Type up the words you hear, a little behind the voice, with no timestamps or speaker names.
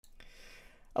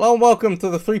Hello and welcome to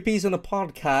the Three Ps in a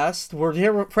Podcast. We're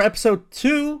here for episode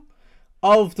 2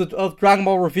 of Dragon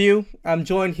Ball Review. I'm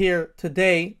joined here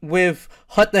today with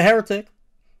Hut the Heretic,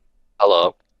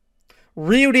 Hello.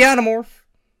 Ryu the Animorph,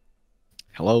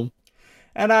 Hello.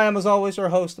 and I am, as always, your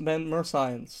host, Ben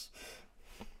Merscience.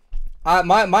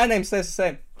 My name stays the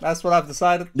same. That's what I've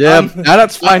decided. Yeah,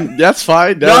 that's fine. That's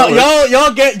fine.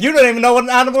 Y'all get. You don't even know what an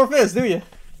Animorph is, do you?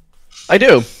 I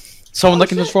do. Someone that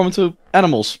can transform into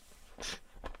animals.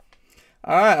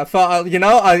 Alright, I thought,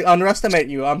 I underestimate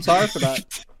you. I'm sorry for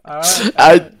that.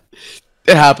 Alright.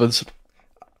 It happens.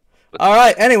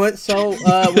 Alright, anyway, so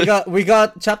we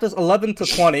got chapters 11 to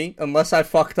 20, unless I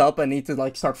fucked up and need to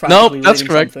start frantically Nope, that's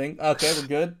reading correct. something. Okay, we're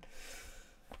good.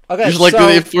 Okay, Just like so...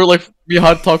 if we're like we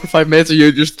hot talk for 5 minutes and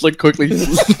you just like quickly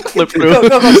flip through.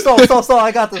 No, stop,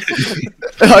 I got this.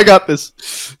 I got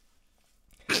this.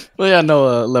 Well, yeah,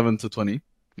 no, 11 to 20.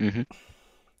 Mm-hmm.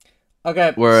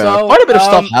 Okay, Where so... quite a bit of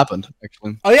stuff happened,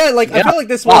 actually. Oh yeah, I feel like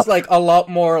this was a lot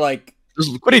more It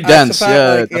was pretty dense,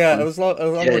 yeah. It was a lot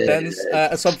more dense.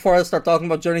 So before I start talking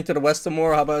about Journey to the West some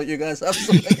more, how about you guys have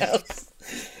something else?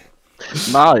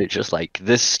 No, it's just like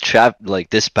this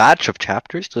this batch of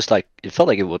chapters, it felt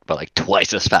like it went by like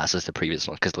twice as fast as the previous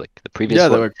one, because like the previous Yeah,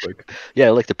 they one, were quick.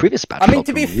 the previous batch. I mean, felt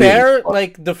to be really fair,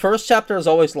 fun. the first chapter is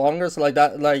always longer, so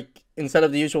instead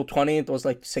of the usual 20, it was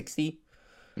 60.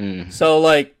 Mm. So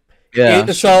Yeah.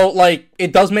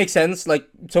 it does make sense.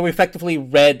 So we effectively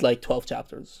read 12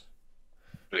 chapters.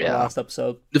 The Yeah, last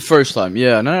episode. The first time,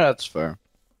 yeah, no, that's fair.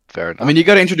 fair enough. I mean, you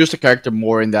gotta introduce the character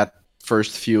more in that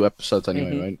first few episodes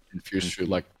anyway, Mhm. right? In first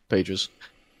few pages.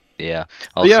 Yeah.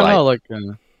 But Also, yeah, no,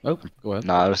 oh, go ahead.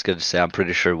 no, I was gonna say I'm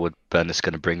pretty sure what Ben is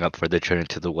gonna bring up for the Journey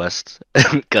to the West,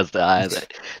 because there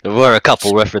were a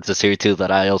couple references here too that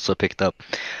I also picked up,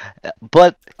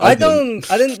 but I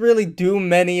didn't really do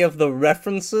many of the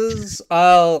references.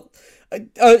 I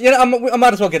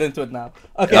might as well get into it now.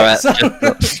 Okay, Alright. so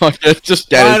Fuck it, just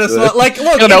get might it. as well. Look, Get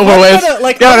if it over I'm with.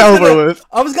 gonna, Get it over with.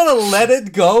 I was gonna let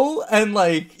it go and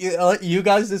let you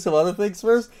guys do some other things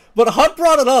first, but Hut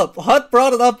brought it up. Hut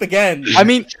brought it up again. I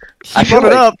mean, I he feel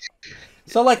brought it like- up.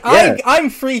 So Yeah. I'm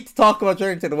free to talk about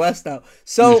Journey to the West now.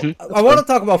 So I want to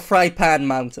talk about Fry Pan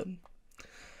Mountain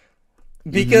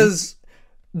because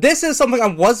this is something I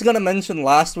was gonna mention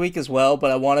last week as well,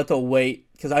 but I wanted to wait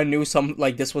because I knew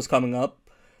this was coming up,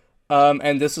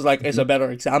 and this is is a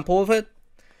better example of it.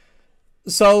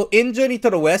 So in Journey to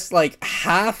the West,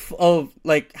 half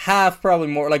probably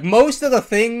more, most of the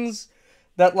things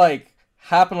that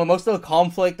happen, or most of the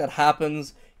conflict that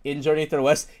happens in Journey to the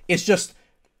West is just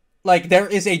there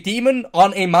is a demon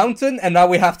on a mountain, and now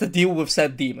we have to deal with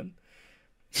said demon.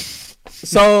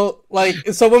 So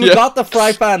when we got the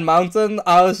Fry Pan Mountain,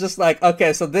 I was just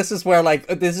okay, so this is where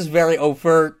this is very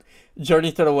overt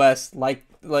Journey to the West,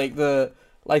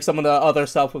 some of the other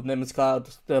stuff with Nimbus Cloud,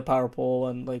 the Power Pole,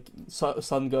 and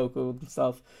Son Goku and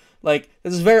stuff. This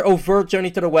is very overt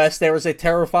Journey to the West. There is a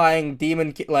terrifying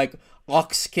demon,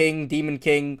 Ox King, Demon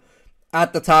King,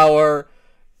 at the tower,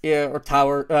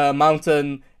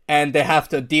 mountain, and they have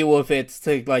to deal with it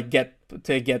to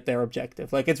get their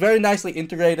objective. It's very nicely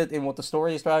integrated in what the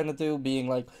story is trying to do,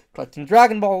 being collecting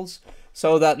Dragon Balls,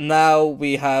 so that now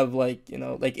we have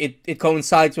it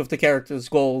coincides with the character's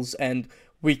goals, and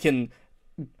we can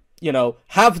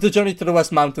have the Journey to the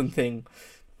West Mountain thing,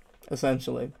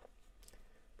 essentially.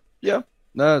 Yeah,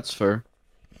 that's fair.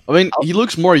 I mean, he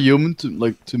looks more human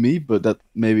to me, but that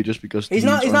maybe just because He's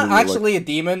demons not aren't really, actually a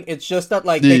demon. It's just that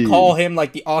they call him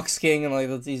the Ox King,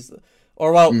 and these,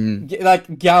 or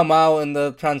Giao Mao in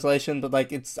the translation, but I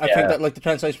think that the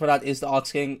translation for that is the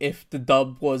Ox King, if the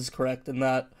dub was correct in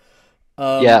that.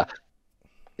 yeah,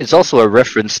 it's also a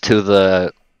reference to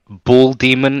the Bull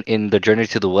Demon in the Journey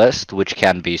to the West, which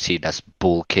can be seen as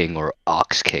Bull King or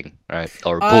Ox King, right?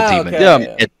 Or Bull Demon.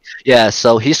 Okay, Yeah.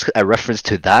 So he's a reference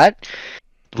to that,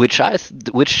 which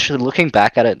looking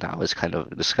back at it now is kind of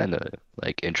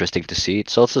interesting to see.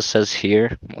 It also says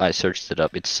here, I searched it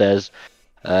up. It says,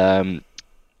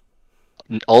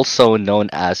 also known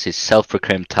as his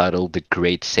self-proclaimed title, the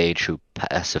Great Sage who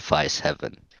pacifies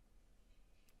heaven.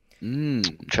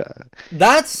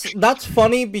 That's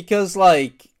funny because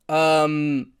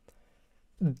Sun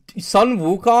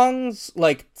Wukong's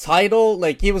title,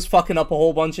 he was fucking up a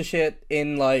whole bunch of shit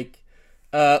in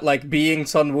being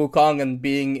Sun Wukong and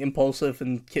being impulsive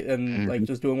and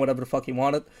just doing whatever the fuck he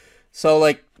wanted. So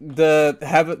we're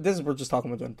just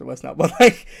talking about Journey to the West now, but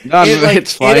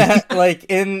it's fine.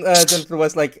 In Journey to the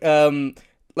West,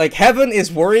 Heaven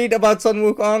is worried about Sun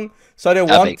Wukong, so they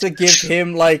want to give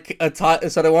him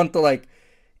so they want to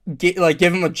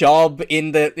give him a job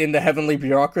in the heavenly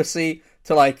bureaucracy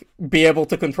to be able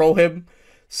to control him.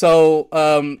 So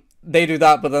they do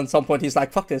that, but then at some point he's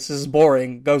like, "Fuck this is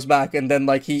boring." Goes back, and then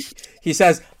like he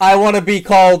says, "I want to be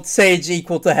called Sage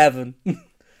equal to heaven."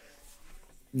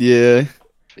 Yeah.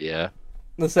 Yeah.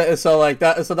 So like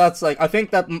that. So that's like I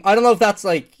think that I don't know if that's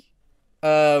like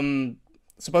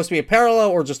supposed to be a parallel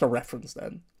or just a reference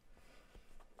then.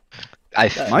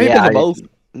 Might yeah, be both.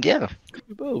 yeah. Could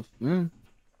be both. Yeah.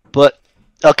 But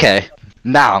okay,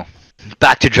 now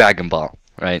back to Dragon Ball,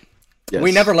 right? Yes.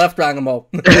 We never left Dragon Ball.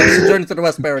 It's a Journey to the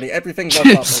West parody. Everything's on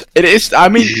topic. It is. I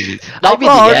mean, I mean,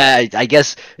 yeah, I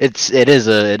guess it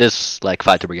is like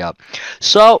fun to bring up.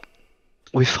 So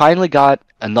we finally got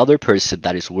another person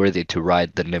that is worthy to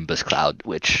ride the Nimbus Cloud,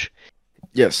 which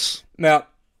yes. Now,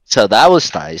 so that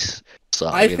was nice. So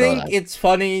I think it's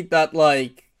funny that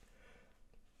like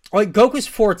Goku's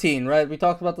 14, right? We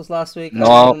talked about this last week.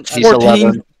 No, he's 14,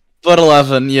 11. but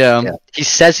 11. Yeah. Yeah. He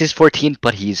says he's 14,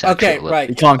 but he's actually Okay, 11. right.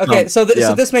 He can't Okay, count. so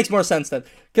Yeah. this makes more sense then,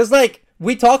 because like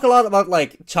we talk a lot about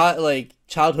like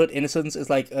childhood innocence is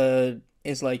like a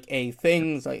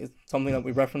thing, it's like it's something that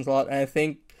we reference a lot, and I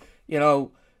think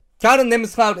Cloud and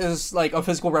Nimbus Cloud is like a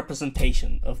physical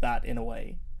representation of that in a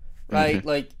way, right?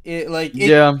 Mm-hmm.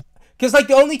 Yeah. Because, like,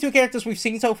 the only two characters we've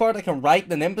seen so far that can ride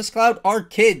the Nimbus Cloud are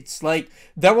kids. Like,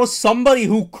 there was somebody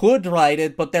who could ride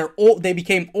it, but they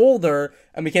became older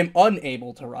and became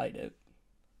unable to ride it.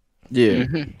 Yeah.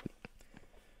 Mhm.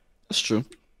 That's true.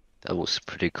 That was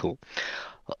pretty cool.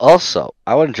 Also,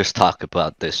 I want to just talk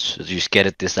about this. Just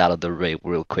get this out of the way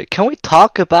real quick. Can we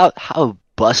talk about how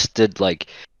busted like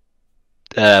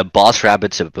Boss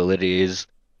Rabbit's ability is?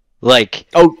 Like,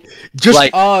 Oh, just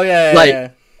like Oh, yeah, Like- yeah.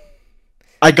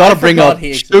 I gotta bring forgot up he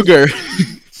exists. Sugar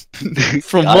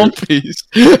from Got One it. Piece.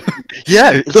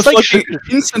 yeah, The it's like fucking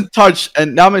instant touch,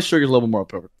 and now my Sugar's a little more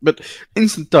perfect, but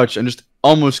instant touch and just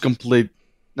almost complete.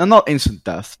 No, not instant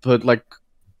death, but like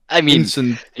I mean,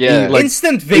 instant. yeah. like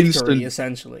Instant victory, instant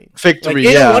essentially. victory. Like,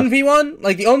 in Yeah. a 1v1,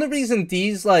 like, the only reason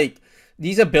these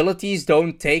abilities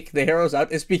don't take the heroes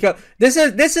out is because this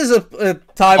is a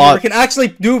time where we can actually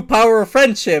do power of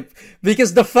friendship,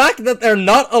 because the fact that they're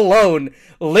not alone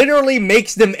literally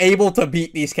makes them able to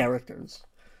beat these characters.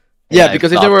 Yeah, Yeah,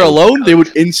 because if if they not, were they would alone, cut. they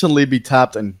would instantly be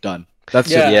tapped and done. That's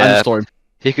Yeah. it. Yeah. End of story.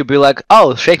 he could be like,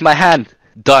 "Oh, shake my hand,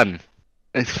 done."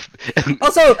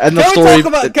 Also, And the can story-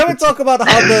 we talk about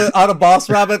how the boss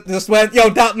rabbit just went, "Yo,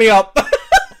 dap me up."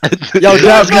 Yo,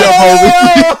 dab me up,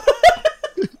 homie.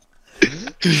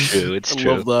 True, it's I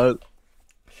true. love that.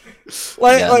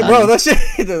 like, Yeah, bro, that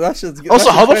shit's good. Also,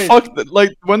 That how the shit's fuck?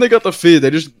 Like when they got the feed, they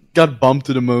just got bumped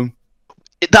to the moon.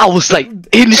 That was like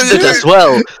instant as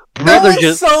well. That Brother was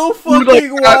just so Dude,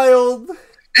 fucking like, wild.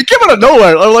 It came out of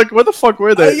nowhere. I'm like, where the fuck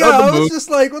were they? Yeah, On the I moon. was just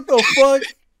like, what the fuck?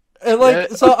 And like,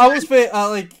 Yeah. so I was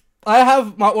like, I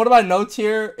have one of my notes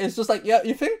here. It's just like, yeah,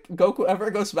 you think Goku ever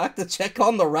goes back to check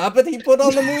on the rabbit he put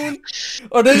on the moon,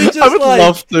 or did he just I would like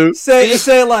love to.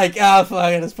 say like,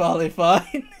 fuck it, it's probably fine.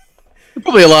 They're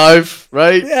probably alive,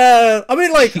 right? Yeah, I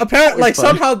mean, like, apparently, like, Fine.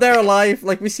 somehow they're alive.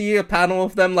 Like, we see a panel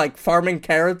of them like farming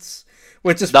carrots,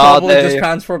 which is No, probably they- just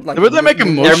transformed. Like, Were they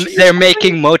making they're, mochi? they're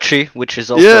making mochi, which is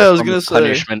also Yeah, I was some gonna say.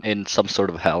 punishment in some sort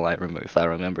of hell. I remember, if I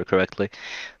remember correctly,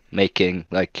 making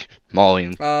like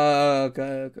mauling.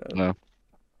 Okay. No.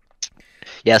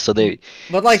 Yeah, so they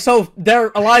But like, so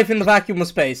they're alive in the vacuum of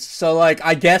space. So like,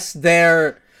 I guess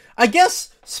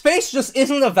space just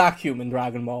isn't a vacuum in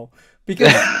Dragon Ball, because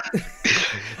I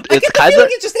it's get the kind feeling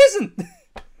of it just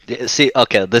isn't. see.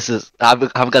 Okay, this is I'm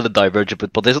gonna diverge a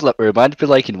bit, but this is like, reminds me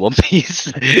like in One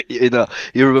Piece.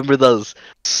 You remember those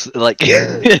like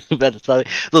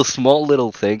those small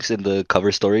little things in the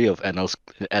cover story of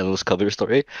Enel's cover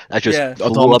story that just Yeah.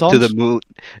 flew up to the Automatons? moon.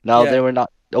 No, Yeah. they were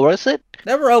not. Or was it?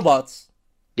 They're robots.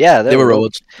 Yeah, They were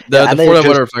robots. Yeah, and they Before they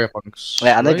just- were Firepunks.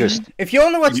 Yeah, and they right? just If you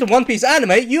only watch the One Piece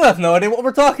anime, you have no idea what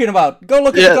we're talking about. Go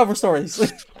look at Yeah. the cover stories.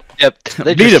 Yep,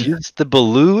 they Beat just 'em. used the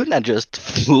balloon and just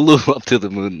flew up to the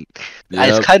moon. And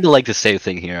It's Yep. kind of like the same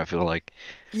thing here. I feel like.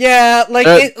 Yeah, like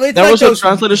it's There like was a those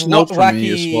translator's note for me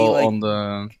wacky, as well like, on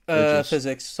the pages.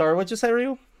 physics. Sorry, what'd you say,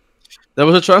 Ryu? There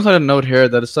was a translated note here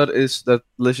that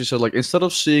literally said like, instead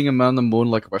of seeing a man on the moon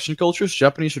like Western cultures,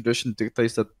 Japanese tradition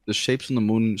dictates that the shapes on the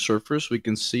moon surface we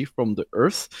can see from the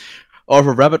Earth are of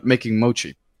a rabbit making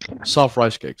mochi, soft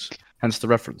rice cakes. Hence the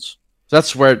reference.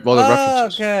 That's where the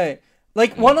reference is. Okay.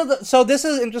 Like one of the so this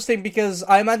is interesting because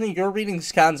I imagine you're reading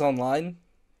scans online.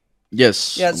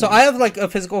 Yes. Yeah, so I have like a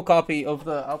physical copy of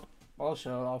the. I'll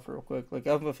show it off real quick. Like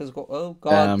I have a physical. Oh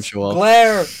god, show off.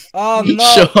 glare! Oh no!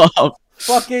 Show up.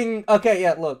 Fucking okay.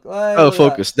 Yeah, look. Oh, look at that.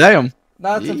 focus. Damn.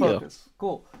 That's in Yeah. focus.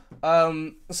 Cool.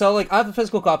 So like I have a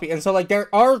physical copy, and so like there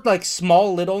are like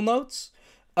small little notes,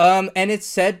 And it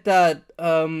said that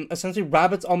essentially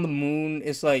rabbits on the moon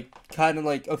is like kind of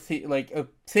like like a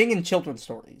thing in children's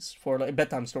stories for like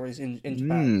bedtime stories in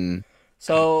Japan.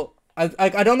 So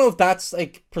I don't know if that's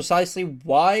like precisely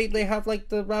why they have like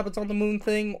the rabbits on the moon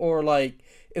thing, or like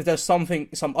if there's some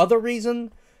other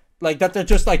reason, like that they're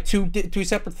just like two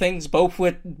separate things, both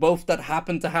that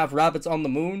happen to have rabbits on the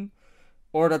moon,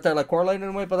 or that they're like correlated in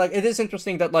a way. But like it is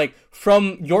interesting that like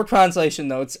from your translation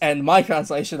notes and my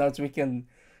translation notes we can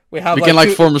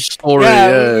form a story.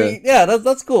 Yeah,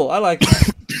 that's cool. I like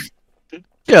that.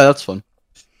 Yeah, that's fun.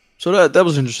 So that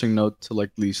was an interesting note to like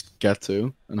at least get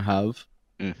to and have.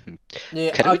 Mm-hmm.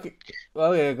 Yeah.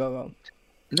 Oh yeah, go.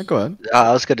 Yeah, go ahead.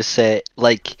 I was gonna say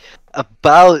like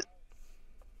about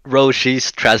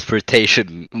Roshi's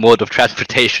transportation mode of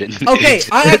transportation. Okay,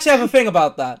 I actually have a thing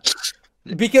about that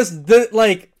because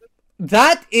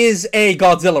that is a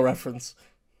Godzilla reference.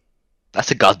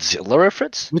 That's a Godzilla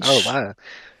reference. Which... Oh wow!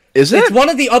 Is it? It's one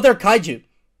of the other kaiju.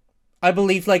 I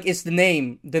believe like it's the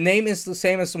name. The name is the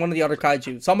same as one of the other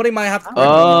kaiju. Somebody might have to correct me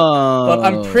on that, but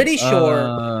I'm pretty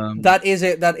sure that is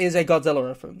a Godzilla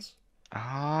reference.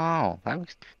 Oh,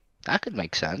 that could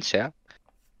make sense. Yeah.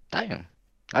 Damn,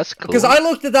 that's cool. Because I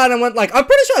looked at that and went like, I'm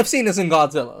pretty sure I've seen this in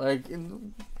Godzilla. Like,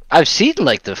 I've seen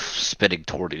like the spinning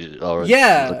tortoise or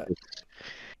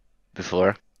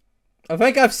before. I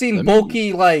think I've seen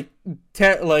bulky like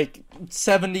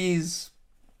 70s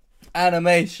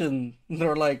animation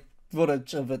or like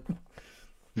footage of it.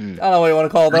 I don't know what you want to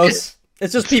call those.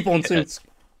 It's just people in suits.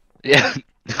 Yeah.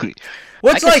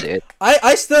 Which like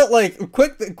I still like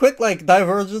quick like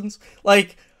divergence.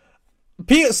 Like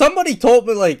somebody told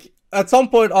me like at some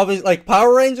point obviously like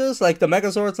Power Rangers, like the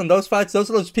Megazords and those fights, those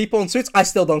are those people in suits. I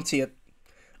still don't see it.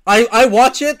 I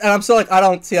watch it and I'm still like I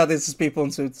don't see how this is people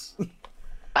in suits.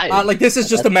 Like this is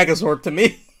just a Megazord to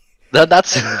me.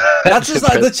 That's just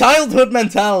like the childhood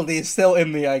mentality is still in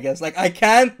me, I guess. Like I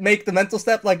can't make the mental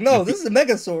step. Like no, this is a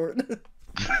Megazord.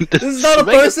 This is not a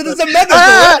person. It's a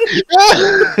Megazord.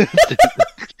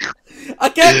 I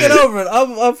can't get over it.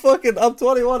 I'm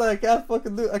 21. I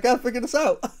can't figure this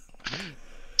out.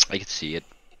 I can see it.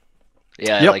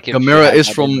 Yeah, yep. like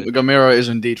Gamera is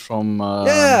indeed from.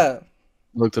 Yeah.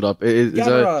 Looked it up. It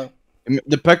is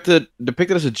depicted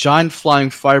as a giant flying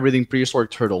fire-breathing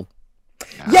prehistoric turtle.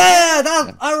 Yeah,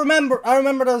 that I remember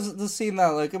the scene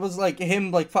now. Like it was like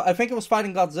him, like I think it was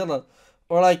fighting Godzilla,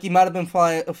 or like he might have been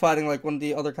fighting like one of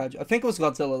the other kaiju. I think it was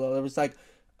Godzilla though. It was like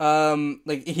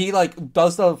he like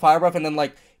does the fire breath and then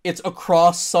like it's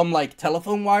across some like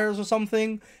telephone wires or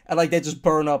something, and like they just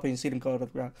burn up and you see them go to the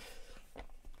ground.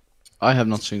 I have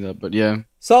not seen that, but yeah.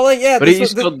 So like yeah, but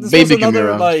he's got baby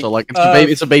Gamera, so like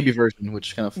it's a baby version, which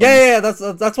is kind of funny. Yeah, that's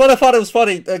what I thought. It was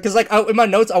funny because like in my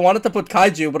notes I wanted to put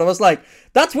kaiju, but I was like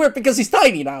that's weird because he's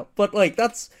tiny now. But like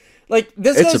that's like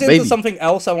this goes into something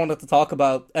else I wanted to talk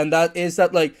about, and that is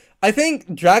that like I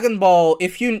think Dragon Ball,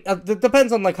 if you it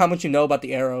depends on like how much you know about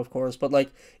the era, of course, but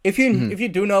like if you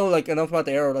do know like enough about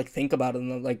the era, like think about it,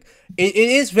 and like it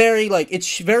is very like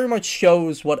very much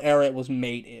shows what era it was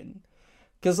made in.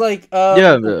 Because, like,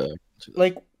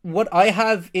 like, what I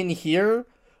have in here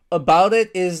about it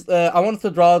is, I wanted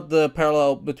to draw the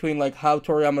parallel between, like, how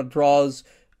Toriyama draws,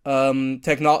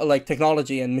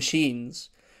 technology and machines,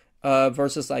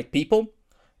 versus, like, people.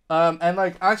 And,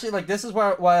 like, actually, like, this is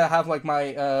why I have, like,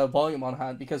 my, volume on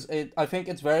hand, because I think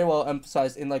it's very well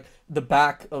emphasized in, like, the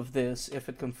back of this, if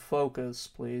it can focus,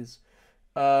 please.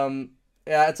 Yeah,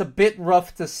 it's a bit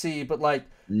rough to see, but, like,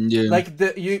 like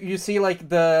you see like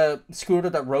the scooter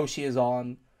that Roshi is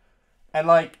on, and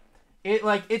like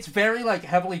it's very like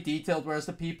heavily detailed, whereas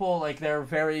the people like they're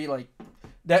very like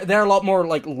they're a lot more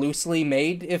like loosely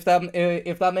made, if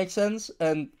that makes sense.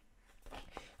 And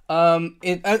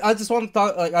I just want to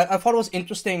talk like I thought it was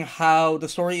interesting how the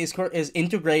story is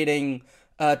integrating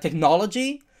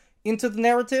technology into the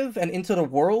narrative and into the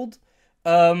world.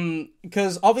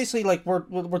 Because obviously, like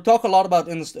we're talking a lot about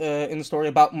in the story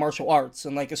about martial arts,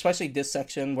 and like especially this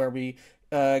section where we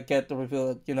get the reveal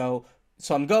that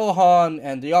Son Gohan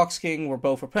and the Ox King were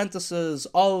both apprentices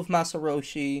of Master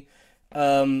Roshi,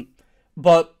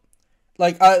 but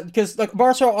like because like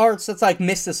martial arts, that's like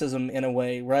mysticism in a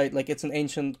way, right? Like it's an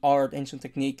ancient art, ancient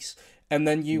techniques, and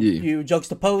then you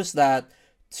juxtapose that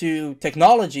to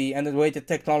technology and the way that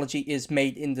technology is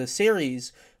made in the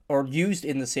series or used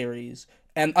in the series.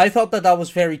 And I thought that was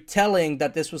very telling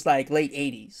that this was like late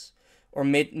 80s or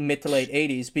mid to late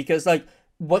 80s, because like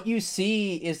what you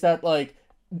see is that like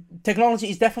technology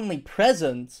is definitely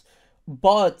present,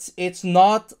 but it's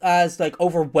not as like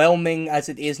overwhelming as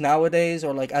it is nowadays,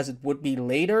 or like as it would be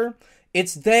later.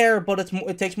 It's there, but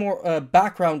it takes more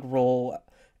background role,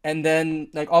 and then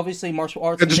like obviously martial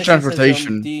arts Yeah, and just mysticism,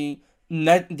 transportation.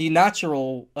 the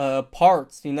natural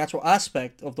parts, the natural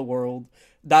aspect of the world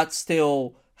that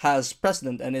still has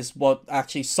precedent and is what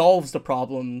actually solves the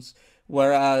problems.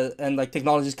 Whereas and like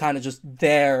technology is kind of just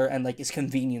there and like it's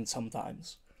convenient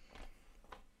sometimes.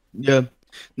 Yeah.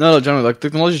 No, generally, like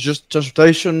technology is just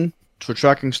transportation for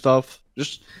tracking stuff,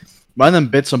 just random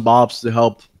bits and bobs to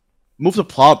help move the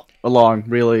plot along.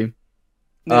 Really.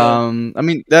 Yeah. I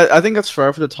mean, that I think that's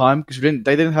fair for the time because they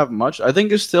didn't have much. I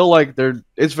think it's still like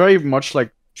it's very much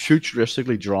like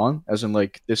futuristically drawn, as in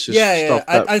like this is Yeah, yeah. stuff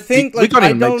that I think we like can't I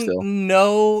even make don't still.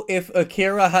 know if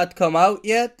Akira had come out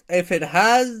yet. If it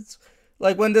has,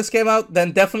 like when this came out,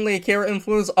 then definitely Akira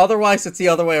influence. Otherwise, it's the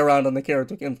other way around, and Akira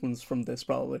took influence from this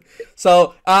probably.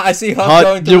 So I see Hunt Hot,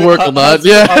 going you to work it. on that,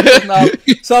 Hunt's now.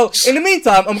 yeah. So in the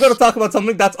meantime, I'm going to talk about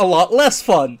something that's a lot less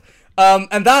fun.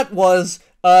 And that was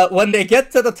when they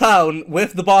get to the town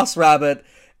with the boss rabbit,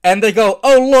 and they go,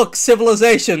 "Oh look,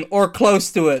 civilization or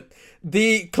close to it."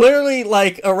 The clearly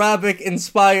like Arabic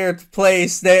inspired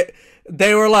place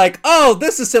they were like, "Oh,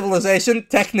 this is civilization."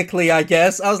 Technically, I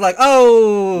guess I was like,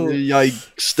 "Oh,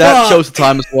 Yikes! That shows the fuck."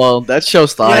 time as well. That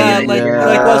shows Yeah, time. like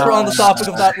once we're on the Yeah. topic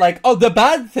of that, like, oh, the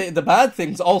bad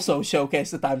things also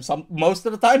showcase the time. Some most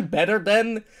of the time better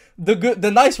than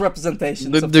the nice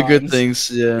representations. The good Sometimes. things.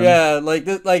 Yeah. Yeah,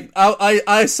 like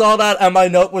I saw that and my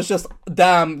note was just,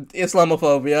 damn,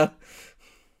 Islamophobia.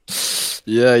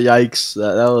 Yeah. Yikes!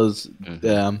 That was Mhm.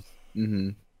 damn. Mm-hmm.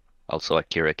 Also,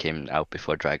 Akira came out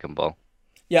before Dragon Ball.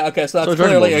 Yeah, okay, so that's So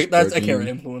Dragon Ball clearly was that's good, Akira yeah.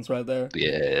 influence right there.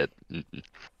 Yeah. I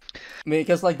mean,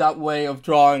 because like that way of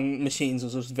drawing machines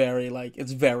is just very like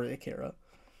it's very Akira.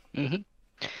 Mm-hmm.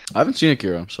 I haven't seen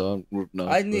Akira, so no.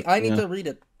 I need yeah. to read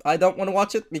it. I don't want to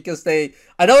watch it because I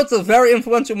know it's a very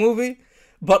influential movie,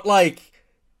 but like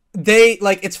they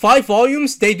like it's 5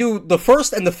 volumes. They do the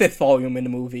first and the fifth volume in the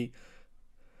movie.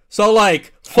 So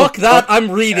like fuck that.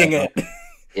 I'm reading it.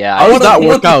 Yeah, How does that I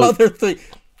work the out? other three.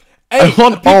 Hey, I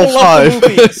want people all love the 5.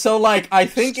 movie, so like I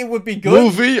think it would be good.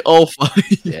 Movie all 5.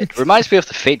 yeah, it reminds me of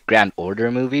the Fate Grand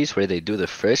Order movies where they do the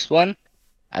first one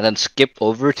and then skip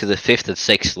over to the fifth and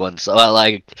sixth one. So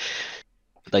like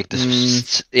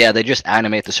this, yeah, they just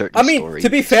animate a certain I mean, story. to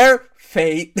be fair,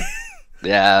 Fate.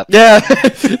 Yeah, Yeah,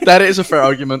 that is a fair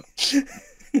argument.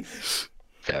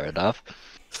 fair enough.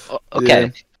 Okay, Yeah.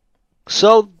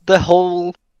 so the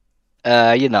whole,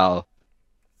 Kamehameha.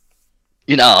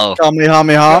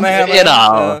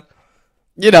 Kamehameha,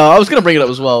 You know. I was gonna bring it up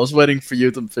as well. I was waiting for you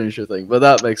to finish your thing, but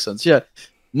that makes sense. Yeah,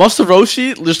 Master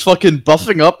Roshi just fucking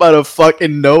buffing up out of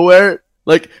fucking nowhere.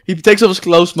 Like he takes off his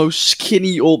clothes, most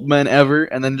skinny old man ever,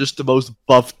 and then just the most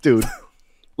buff dude.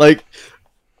 like,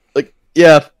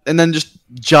 yeah, and then just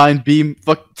giant beam.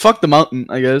 Fuck the mountain,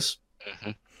 I guess.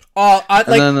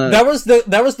 That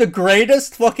was the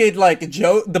greatest fucking like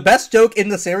joke. The best joke in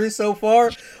the series so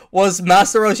far was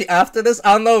Master Roshi after this.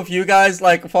 I don't know if you guys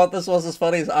like thought this was as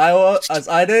funny as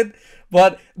I did,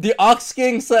 but the Ox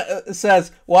King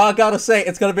says, "Well, I gotta say,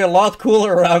 it's gonna be a lot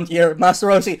cooler around here." Master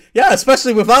Roshi, yeah,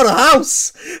 especially without a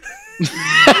house.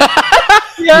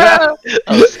 Yeah,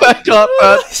 I got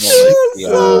that.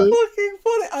 So fucking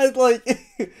funny. I like.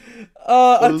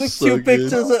 I was took so two good.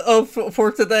 pictures of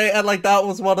for today, and like that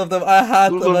was one of them. I had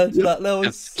to mention that. That was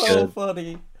That's so good.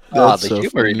 funny. That's the so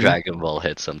humor in funny. Dragon Ball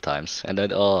hits sometimes, and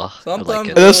then I like Sometimes- it.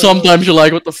 And then sometimes you're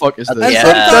like, what the fuck is this? And Yeah.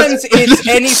 sometimes it's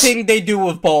anything they do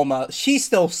with Bulma. She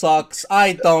still sucks.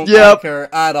 I don't Yep. like her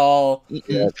at all.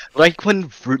 Like when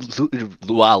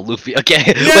Luffy.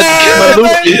 Okay. Yeah,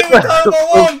 Luffy. baby, we're talking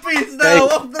about One Piece now.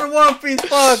 Welcome to the One Piece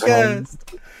podcast.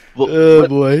 Oh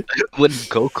boy. When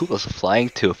Goku was flying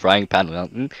to a frying pan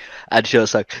mountain, and she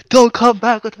was like, "Don't come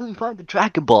back until you find the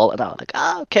Dragon Ball," and I was like,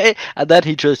 okay. And then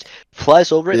he just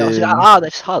flies over it, and I was like,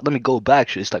 that's hot. Let me go back.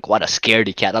 She's like, "What a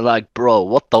scaredy cat!" I'm like, "Bro,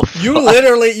 what the fuck?" You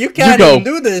literally, you can't go. even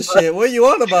do this shit. What are you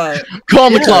on about? Go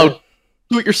on the cloud.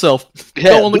 Do it yourself. Yeah,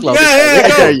 Go on the cloud. Yeah, I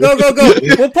dare you. go.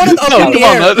 We'll put it up No, in the come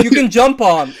on, air. man. You can jump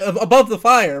on above the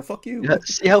fire. Fuck you. Yeah,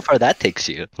 see how far that takes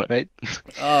you, right?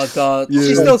 Oh god, Yeah.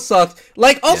 she still sucks.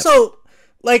 Like also,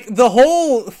 like the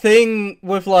whole thing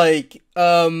with like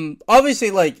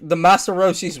obviously like the Master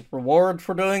Roshi's reward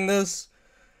for doing this,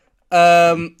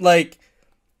 like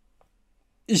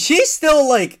she's still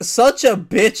like such a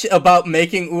bitch about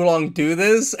making Oolong do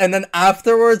this, and then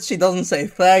afterwards she doesn't say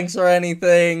thanks or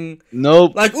anything.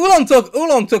 Nope. Like Oolong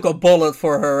took a bullet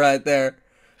for her right there.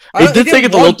 He did take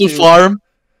it a little want too to. far.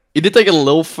 He did take it a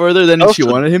little further than she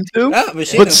Also- wanted him to. Yeah, but,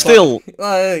 she But didn't still.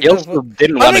 like, He also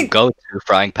didn't I want to mean- go to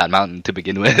Frying Pan Mountain to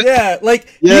begin with. Yeah, like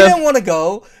he Yeah. didn't want to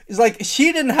go. It's like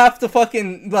she didn't have to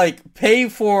fucking like pay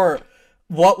for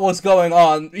what was going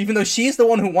on, even though she's the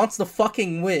one who wants the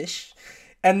fucking wish.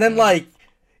 And then like,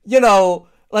 you know,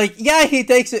 like yeah, he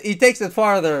takes it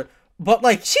farther, but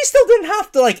like she still didn't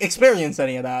have to like experience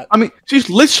any of that. I mean, she's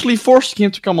literally forcing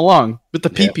him to come along with the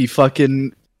Yeah. pee-pee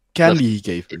fucking candy he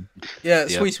gave her. Yeah,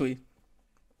 Yeah. sweet.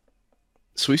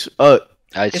 Sweet.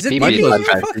 It's Is it PP PP in like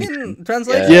your that. fucking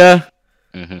translation? Yeah.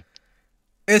 Mm-hmm.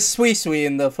 It's sweet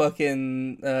in the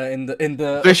fucking in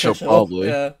the Official, probably.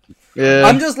 Yeah. Yeah.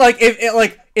 I'm just like if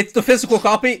like it's the physical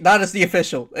copy, that is the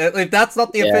official. If that's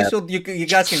not the Yeah. official, you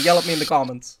guys can yell at me in the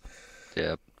comments.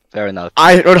 Yeah, fair enough.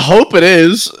 I would hope it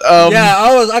is.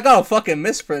 Yeah, I got a fucking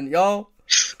misprint, y'all.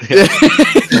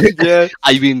 Yeah.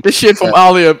 I mean, This shit from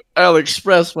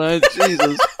AliExpress, man.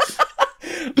 Jesus.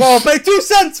 Well, pay 2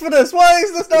 cents for this. Why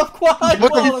is this not quite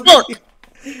What the quality? fuck?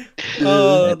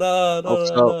 Oh no.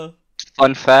 Also-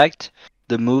 fun fact: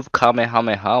 the move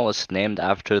Kamehameha was named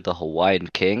after the Hawaiian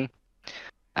king,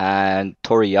 and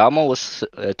Toriyama's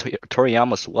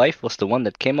wife was the one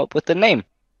that came up with the name.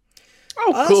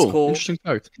 Oh, That's cool. cool. Interesting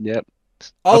fact. Yep.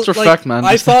 That's a fact, man.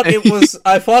 I thought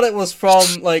it was from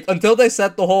like until they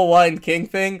said the whole Hawaiian King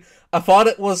thing. I thought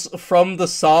it was from the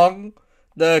song,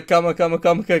 the Kama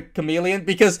Chameleon,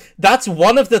 because that's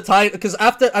one of the titles. Because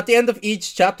at the end of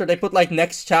each chapter, they put like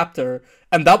next chapter,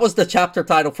 and that was the chapter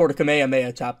title for the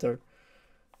Kamehameha chapter.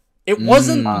 It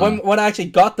wasn't when I actually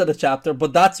got to the chapter,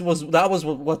 but that was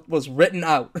what was written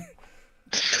out.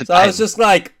 So I was just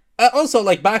like, also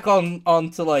like back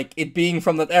onto like it being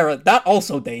from that era. That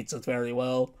also dates it very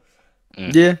well.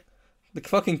 Yeah. The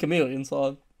fucking Chameleon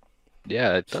song.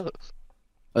 Yeah, it does.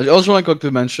 I also want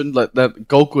to mention like that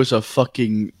Goku is a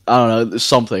fucking I don't know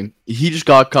something. He just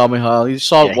got Kamehameha. He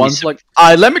saw it once, like,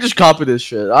 let me just copy this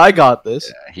shit. I got this.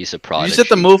 Yeah, he's a You prodigy. just hit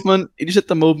the movement. You just hit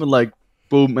the movement like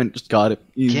boom and just got it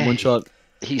in one shot.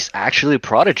 He's actually a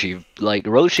prodigy. Like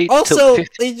Roshi Also, took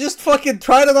 50... they just fucking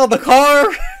tried it on the car.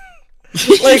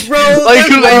 Like, bro, Like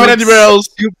couldn't aim it anywhere else.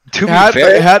 To be Had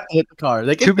fair, to hit the car.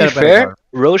 They to be fair,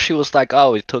 Roshi was like,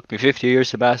 "Oh, it took me 50 years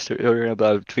to master, or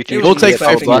about 50 years." It'll to take get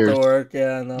 50 blah, blah, years. to work.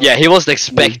 Yeah, no. Yeah, he wasn't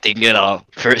expecting,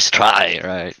 first try,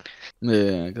 right?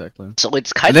 Yeah, exactly. So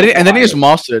it's kind And then he wild. just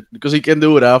mastered it because he can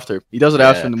do it after. He does it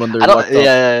after when they're I don't. locked up.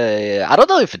 Yeah. I don't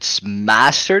know if it's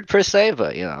mastered per se,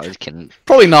 but it can.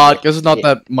 Probably not because it's not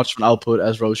that much of an output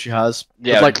as Roshi has.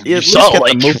 Yeah, But, like you at least saw get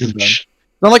like. the movement done.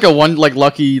 Not like a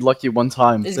lucky one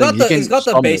time. He's thing. got He the can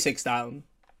summon it. basics down.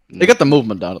 They got the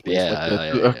movement down at least. Yeah,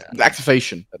 the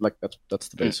activation. Like that's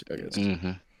the basic, I guess.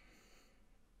 Mm-hmm.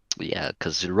 Yeah,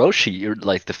 because Roshi,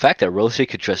 like the fact that Roshi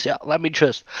could just, let me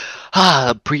just,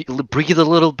 breathe a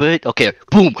little bit. Okay,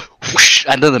 boom, whoosh,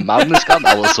 and then the mountain is gone.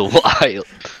 That was wild.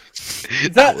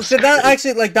 That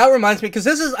actually like that reminds me because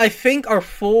this is I think our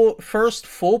first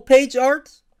full page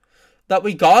art that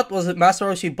we got was it Master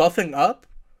Roshi buffing up.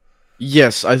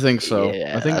 Yes, I think so.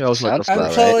 Yeah, I think that was like sounds the about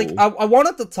And first. so right. like I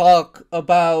wanted to talk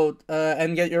about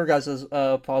and get your guys'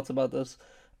 thoughts about this.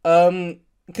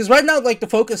 Because right now like the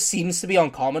focus seems to be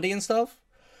on comedy and stuff.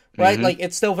 Right? Mhm. Like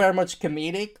it's still very much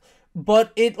comedic,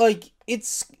 but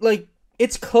it's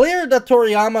clear that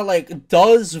Toriyama like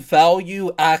does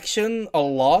value action a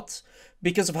lot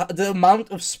because of the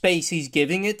amount of space he's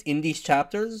giving it in these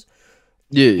chapters.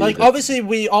 Yeah, Like, obviously,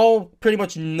 we all pretty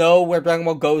much know where Dragon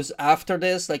Ball goes after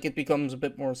this. Like, it becomes a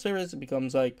bit more serious. It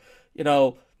becomes, like,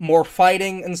 more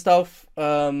fighting and stuff.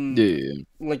 yeah.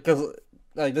 Like, cause,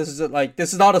 like, this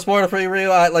is not a spoiler for you, real.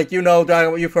 Dragon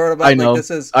Ball, you've heard about. I know. Like,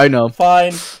 this is I know.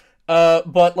 fine.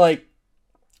 But, like,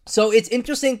 so it's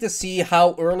interesting to see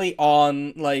how early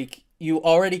on, like, you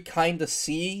already kind of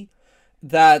see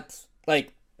that,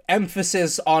 like,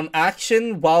 emphasis on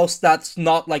action, whilst that's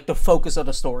not, like, the focus of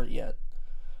the story yet.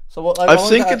 So what, I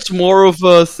think it's more of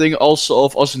a thing also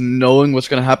of us knowing what's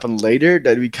gonna happen later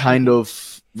that we kind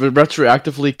of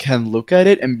retroactively can look at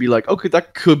it and be like, okay,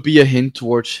 that could be a hint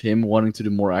towards him wanting to do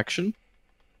more action.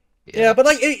 Yeah, but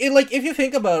like, if you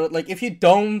think about it, like, if you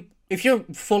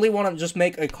fully want to just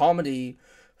make a comedy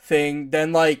thing,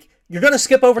 then like you're gonna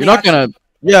skip over. You're not gonna do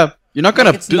the not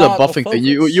the buffing thing.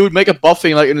 You would make a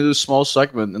buffing like into a small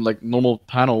segment in like normal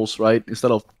panels, right?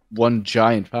 Instead of one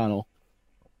giant panel.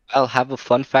 I'll have a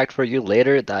fun fact for you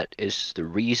later that is the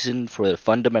reason for the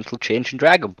fundamental change in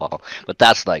Dragon Ball. But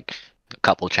that's like a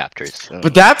couple chapters.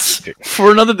 But that's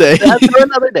for another day. That's for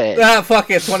another day. Fuck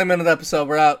it, 20-minute episode,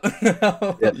 we're out.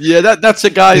 Yeah, that's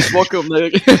it, guys. Welcome.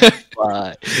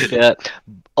 Bye. Yeah.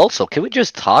 Also, can we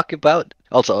just talk about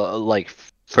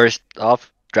first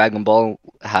off, Dragon Ball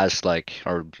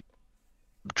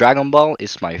Dragon Ball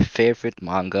is my favorite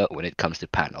manga when it comes to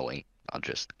paneling. I'll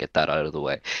just get that out of the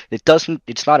way.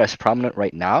 It's not as prominent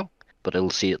right now, but I'll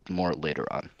see it more later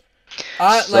on.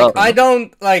 I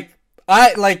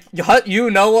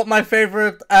You know what my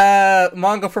favorite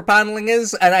manga for paneling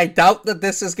is, and I doubt that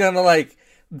this is gonna like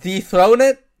dethrone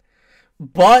it,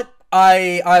 but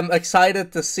I'm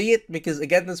excited to see it because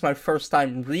again, this is my first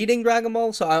time reading Dragon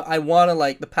Ball, so I want to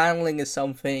like the paneling is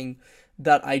something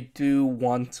that I do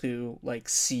want to like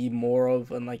see more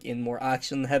of and like in more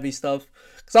action heavy stuff,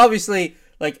 because obviously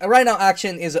like right now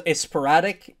action is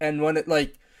sporadic, and when it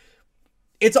like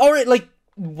it's already like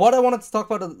what I wanted to talk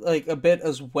about like a bit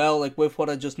as well, like with what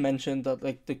I just mentioned, that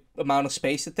like the amount of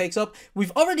space it takes up.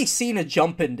 We've already seen a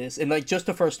jump in this in like just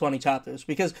the first 20 chapters,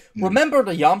 because remember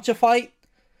the Yamcha fight?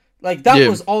 Like that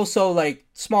was also like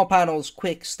small panels,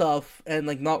 quick stuff, and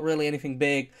like not really anything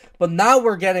big. But now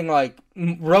we're getting like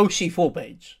Roshi full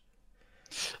page.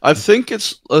 I think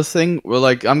it's a thing where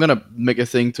like I'm gonna make a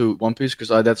thing to One Piece because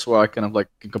that's where I kind of like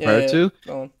can compare it to.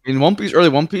 In One Piece, early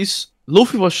One Piece,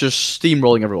 Luffy was just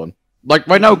steamrolling everyone. Like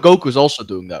right now, Goku's also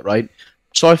doing that, right?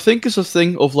 So I think it's a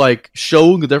thing of like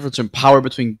showing the difference in power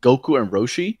between Goku and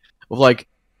Roshi. Of like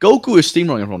Goku is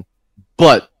steamrolling everyone,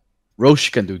 but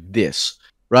Roshi can do this,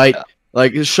 right? Yeah.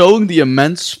 Like showing the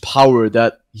immense power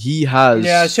that he has.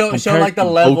 Yeah, show like the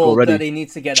level that he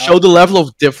needs to get. Show the level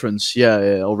of difference.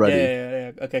 Yeah, already.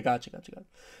 Yeah. Okay, gotcha.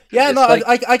 Yeah, no, like,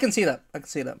 I can see that.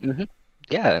 Mm-hmm.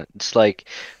 Yeah, it's like,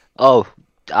 oh.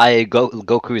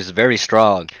 Goku is very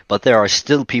strong, but there are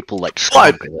still people like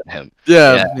stronger than him.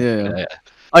 Yeah.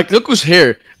 Like look who's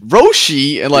here,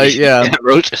 Roshi, and like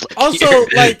Roshi's like also here.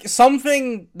 like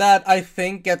something that I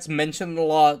think gets mentioned a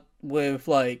lot with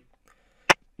like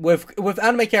with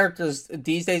anime characters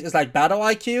these days is like battle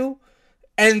IQ,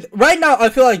 and right now I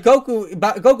feel like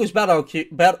Goku's battle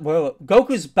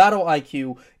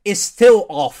IQ is still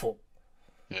awful.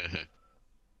 Mm-hmm.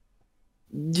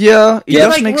 Yeah, he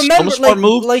does make some smart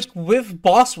moves. Like with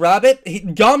Boss Rabbit,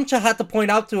 Yamcha had to point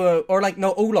out to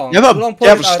Oolong. You have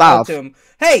a staff. To him,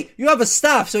 hey, you have a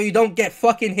staff, so you don't get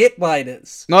fucking hit by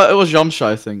this. No, it was Yamcha,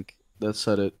 I think, that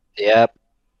said it. Yep.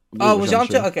 Oh, it was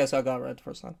Yamcha? Okay, so I got it right the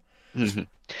first time. Mm-hmm.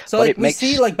 So like we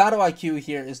see like battle IQ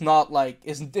here is not like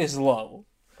is low.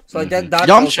 So like that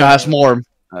Yamcha has more.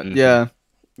 Yeah.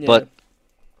 But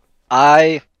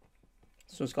I.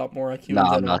 So it's got more IQ. No,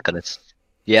 I'm not gonna.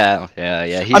 Yeah.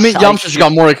 I mean, Yamcha's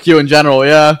got more IQ in general.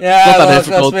 Yeah. Yeah, it's not that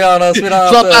difficult. Let's be honest.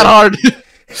 It's not that hard.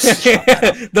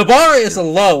 The bar is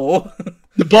low.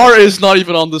 The bar is not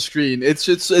even on the screen. It's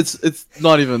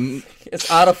not even. It's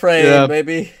out of frame,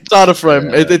 baby. It's out of frame.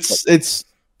 It's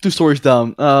 2 stories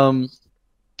down.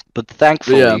 But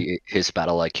thankfully, his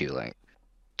battle IQ like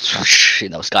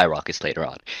skyrockets later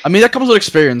on. I mean, that comes with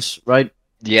experience, right?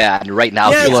 Yeah, and right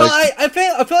now, yeah. So I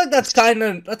feel like that's kind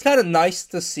of nice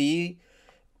to see,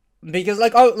 because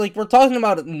like we're talking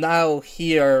about it now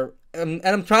here, and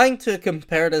I'm trying to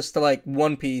compare this to like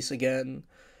One Piece again,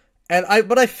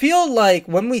 but I feel like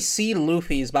when we see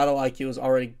Luffy's battle IQ is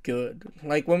already good.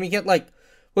 Like when we get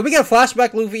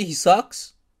flashback Luffy, he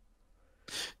sucks.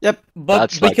 Yep.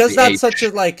 But because that's such a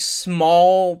like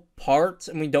small part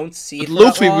and we don't see it for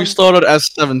Luffy, that long, we started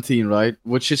as 17, right?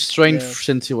 Which is trained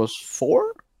since he was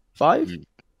 4, 5.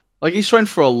 Like he's trained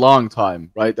for a long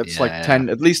time, right? That's like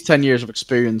at least 10 years of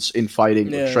experience in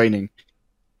fighting or training,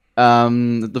 at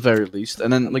the very least.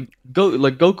 And then like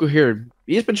Goku here,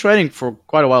 he's been training for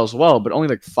quite a while as well, but only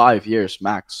like 5 years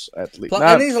max at least.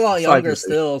 And he's a lot younger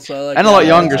still, so like, and a lot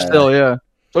younger still, yeah.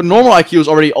 So normal IQ is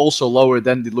already also lower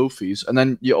than the Luffy's, and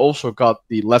then you also got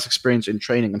the less experience in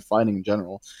training and fighting in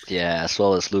general. Yeah, as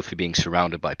well as Luffy being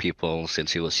surrounded by people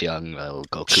since he was young.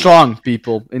 Goku. Strong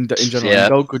people in general. Yeah.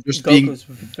 Goku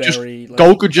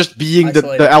just being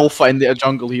the alpha in the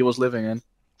jungle he was living in.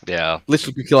 Yeah,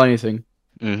 literally could kill anything.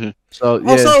 Mm-hmm. So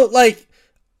also like.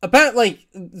 Apparently,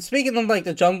 speaking of like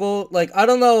the jungle, like I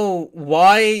don't know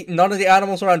why none of the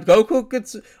animals around Goku could.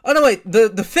 Oh no, wait,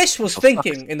 the fish was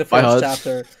thinking in the first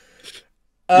chapter,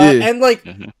 and like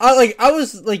I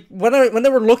was like when they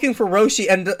were looking for Roshi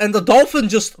and the dolphin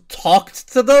just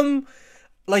talked to them,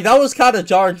 like that was kind of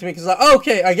jarring to me because like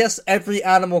okay, I guess every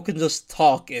animal can just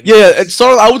talk. It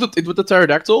started out with the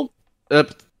pterodactyl.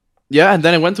 Yeah, and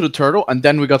then it went to the turtle, and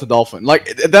then we got the dolphin. Like,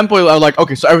 at that point, I was like,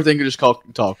 okay, so everything can just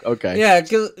talk. Okay. Yeah,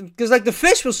 because like, the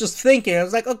fish was just thinking. I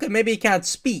was like, okay, maybe he can't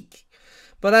speak.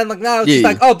 But then, like, now it's just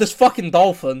like, oh, this fucking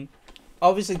dolphin.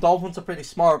 Obviously, dolphins are pretty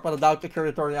smart, but I doubt the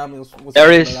Kiritori was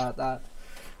there is... that.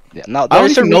 Yeah, now,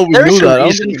 there's a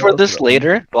reason for this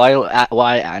later,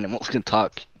 why animals can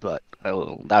talk, but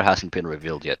that hasn't been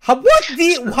revealed yet. How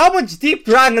much deep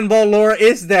Dragon Ball lore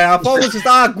is there? I thought it was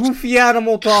just goofy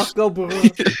animal talk. Go bro.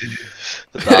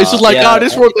 It's just like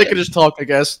this world they can just talk. I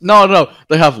guess no,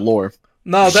 they have lore.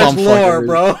 No, that's lore,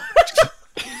 bro.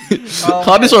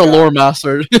 Hades are lore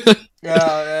master.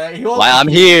 Yeah. Why I'm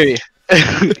here.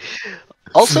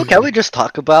 Also, can we just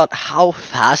talk about how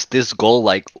fast this goal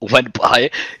like went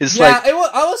by? It's Yeah, like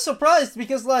I was surprised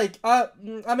because like I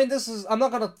mean this is I'm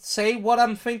not gonna say what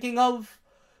I'm thinking of,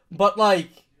 but like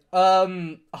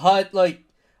HUD like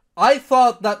I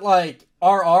thought that like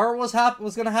RR was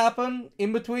gonna happen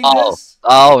in between this.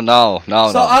 no,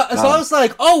 So I was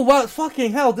like, oh wow,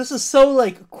 fucking hell, this is so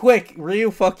like quick. Ryu,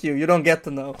 fuck you. You don't get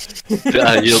to know.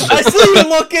 I see you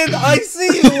looking. I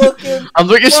see you looking. I'm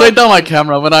looking straight down my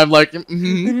camera when I'm like,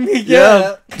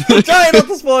 Yeah. I'm trying not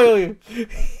to spoil you.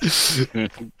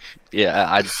 yeah,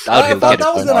 I I doubt he'll thought get that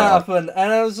it was from gonna RR. happen,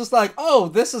 and I was just like, "Oh,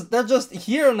 they're just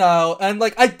here now." And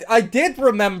like, I did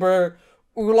remember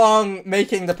Oolong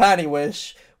making the panty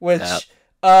wish, which,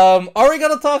 Yep. are we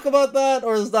gonna talk about that,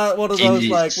 or is that one of those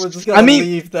like we're just gonna I mean,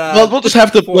 leave that? well, we'll just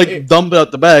have to for like it? dump it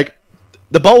out the bag.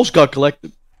 The balls got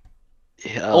collected,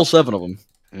 Yeah. all 7 of them,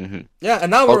 Mhm. Yeah,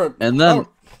 and now Oh, we're and then-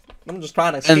 I'm just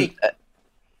trying to and escape.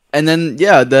 and then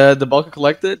yeah, the ball got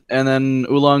collected, and then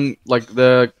Oolong like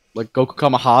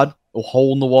Gokukama had a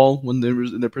hole in the wall when they were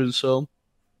in their prison cell,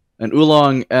 and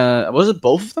Oolong was it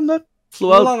both of them that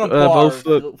flew out? Oolong and Poir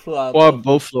flew out. Well,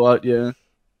 both flew out, yeah.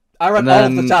 I read and all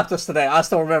of the then- chapters today. I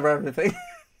still remember everything.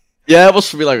 Yeah, it was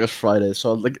for me like it was Friday,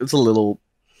 so like it's a little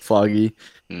foggy.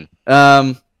 Hmm.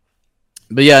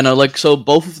 But yeah, no, like so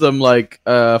both of them like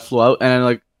flew out, and then,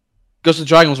 like because the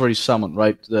dragon was already summoned,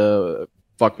 right? The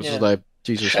fuck was his Yeah. name?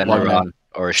 Jesus, what name? Shenron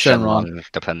or Shenron. Shenron,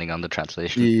 depending on the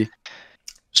translation The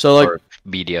so like or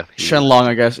media. Shenlong,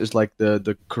 I guess, is like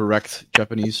the correct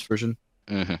Japanese version.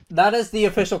 Mm-hmm. That is the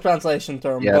official translation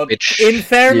term. Yeah, but bitch. in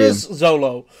fairness,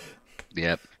 Zolo.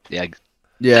 Yep. Yeah.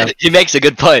 Yeah, He makes a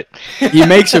good point. he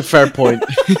makes a fair point.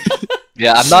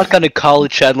 Yeah, I'm not gonna call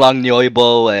Chenlong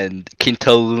Nyoibo and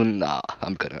Kintoun. Nah,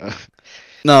 I'm gonna.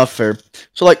 No, fair.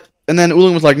 So like, and then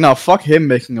Oolong was like, "No, fuck him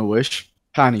making a wish,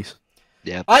 panties."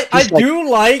 Yeah. I He's like, do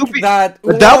like that.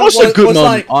 That Oolong was a good moment,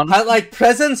 like, honestly. had like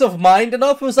presence of mind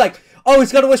enough. It was like, oh,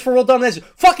 he's gonna wish for world domination.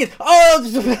 Fuck it. Oh.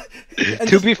 And To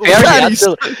just- be fair, Panties.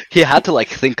 he had to like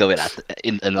think of it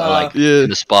in like Yeah, in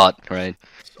the spot, right?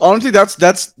 honestly, that's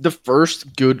the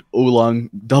first good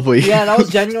Oolong W. yeah, that was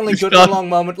genuinely good Not- Oolong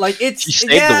moment. Like He it's saved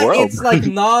the world. it's like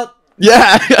not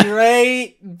Yeah,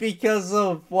 great because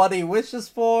of what he wishes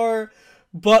for,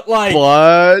 but like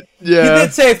but he yeah,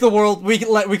 did save the world. We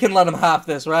can let him have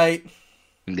this, right?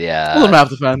 Yeah. we'll have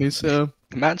the panties. Yeah,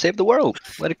 Man, save the world.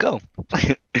 Let it go.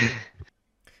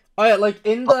 Oh yeah, like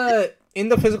in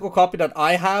the physical copy that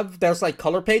I have, there's like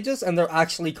color pages and they're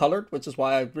actually colored, which is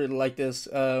why I really like this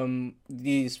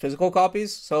these physical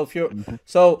copies.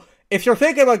 So if you're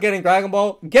thinking about getting Dragon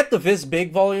Ball, get the Viz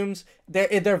Big volumes.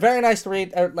 They're very nice to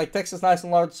read. Like text is nice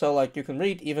and large, so like you can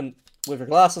read even with your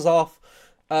glasses off.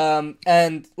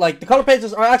 And like the color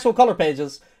pages are actual color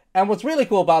pages. And what's really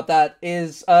cool about that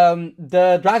is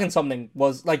the dragon summoning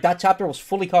was like that chapter was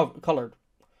fully colored.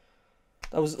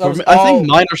 That was I think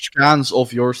mine are scans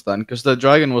of yours then, because the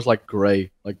dragon was like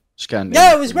gray, like scanned.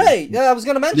 Yeah, it was great. Yeah, I was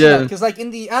gonna mention Yeah. that because like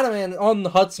in the anime and on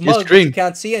Hut's He's mug, which green. you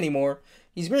can't see anymore,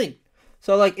 he's green.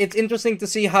 So like it's interesting to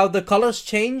see how the colors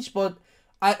change, but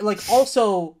I like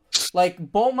also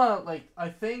like Bulma, like I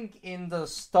think in the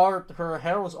start her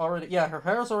hair was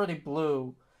already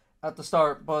blue at the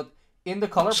start, but in the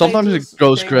color Sometimes pages, it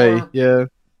goes they gray. were Yeah,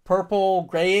 purple,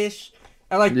 grayish,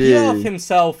 and like Yeah. Pilaf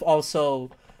himself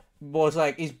also was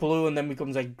like he's blue and then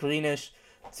becomes like greenish.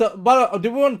 So, but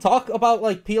do we want to talk about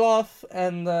like Pilaf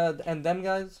and them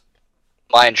guys?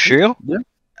 Mine Shu? Yeah.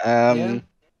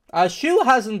 Yeah. Shu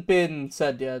hasn't been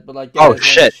said yet, but like Oh, his name is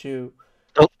shit. Shu.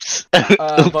 Oops.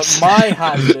 But Oops. Mai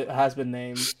has been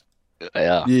named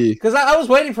Yeah. yeah. because I was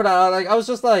waiting for that. Like I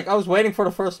was waiting for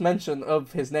the first mention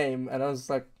of his name, and I was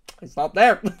like, it's not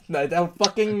there. I don't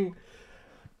fucking.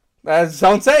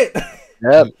 Don't say it.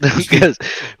 Yep. Because,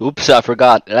 oops, I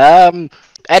forgot.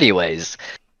 Anyways.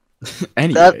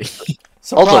 Anyway,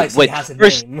 Surprise, wait, he has a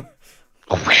first- name.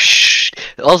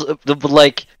 Also, but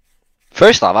like,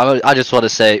 first off, I just want to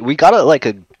say we got like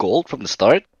a gold from the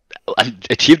start and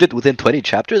achieved it within 20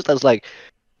 chapters. That's like,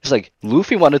 it's like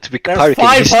Luffy wanted to be There's Pirate King.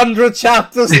 500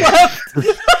 chapters left.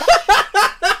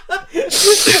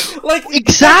 Like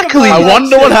Exactly! think about I that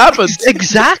wonder what shit. happened.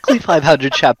 Exactly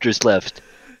 500 chapters left,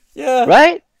 Yeah.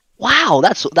 right? Wow,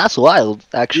 that's wild,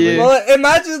 actually. Yeah. Well,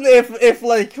 imagine if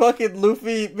like fucking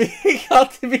Luffy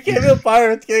became a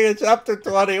pirate king in chapter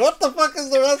 20. What the fuck is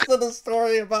the rest of the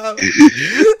story about?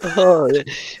 Oh,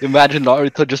 imagine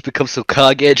Naruto just becomes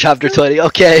Hokage in chapter 20.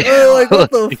 Okay. Like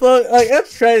what the fuck? Like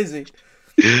that's crazy.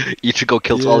 Ichigo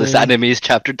kills all his Yeah. enemies,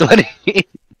 chapter 20.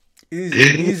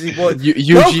 Easy boy.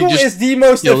 Yuji Goku just is the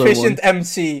most killed efficient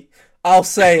MC. I'll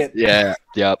say it. Yeah,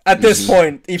 yep. At this Mhm.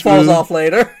 point, he falls True. off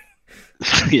later.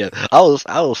 Yeah, I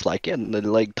was like, yeah,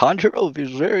 like Tanjiro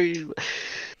is very.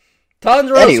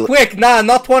 Tanjiro's Anyway, quick. Nah,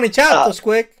 not 20 chapters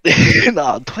quick.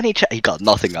 no, 20 chapters. He got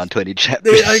nothing on 20 Dude,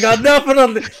 chapters. I got nothing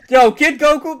on the. Yo, Kid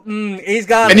Goku, he's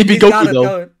got Can it. he be He's got Goku it though?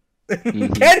 going.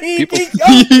 Mhm. Can he People,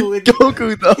 be Goku?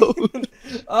 Goku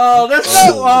though. Oh, there's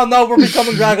no. Oh no, we're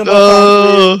becoming Dragon Ball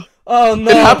fans. Uh, Oh no.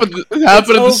 it happened. It happened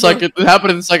in the over. second. It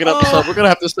happened in the second Oh. episode. We're gonna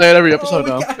have to say it every Oh, episode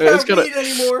now. I It's can't gonna. read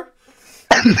anymore.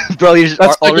 bro, you are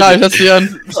That's the already. guys. That's the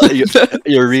end.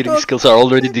 Your reading skills are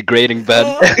already degrading, Ben.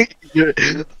 You're-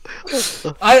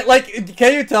 I like.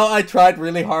 Can you tell? I tried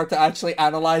really hard to actually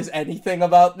analyze anything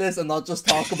about this and not just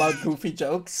talk about goofy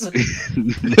jokes.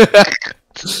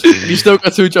 You still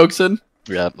got 2 jokes in.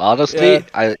 Yeah, honestly,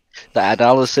 Yeah. the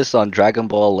analysis on Dragon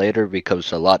Ball later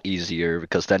becomes a lot easier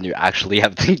because then you actually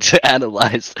have things to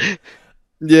analyze.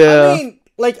 Yeah. I mean,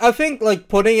 like, I think, like,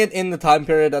 putting it in the time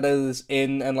period that it is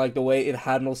in and, like, the way it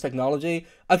handles technology,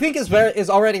 I think is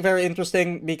already very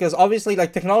interesting because, obviously,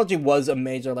 like, technology was a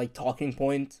major, like, talking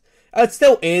point. It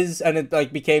still is, and it,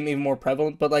 like, became even more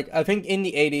prevalent, but, like, I think in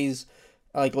the 80s,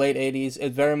 like, late 80s,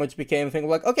 it very much became a thing of,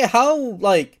 like, okay, how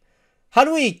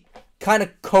do we kind of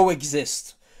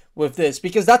coexist with this?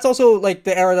 Because that's also, like,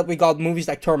 the era that we got movies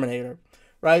like Terminator,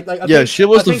 right? Like, She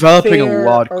was I think developing a fear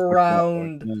lot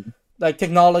around like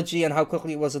technology and how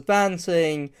quickly it was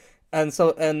advancing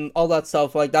and all that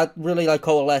stuff like that really like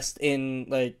coalesced in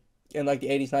the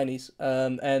 80s 90s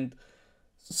and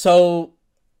so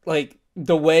like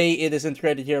the way it is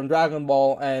integrated here in Dragon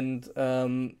Ball and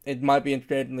it might be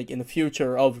integrated like in the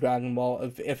future of Dragon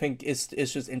Ball I think is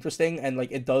just interesting and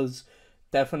like it does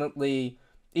definitely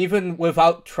even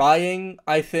without trying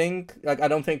I think like I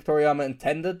don't think Toriyama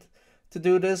intended to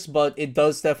do this but it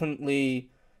does definitely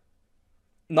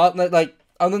not like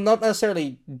not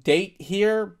necessarily date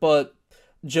here, but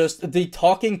just the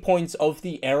talking points of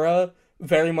the era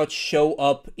very much show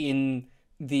up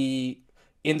the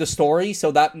in the story.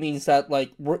 So that means that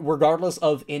like regardless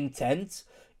of intent,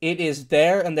 it is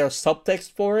there and there's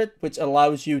subtext for it, which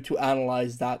allows you to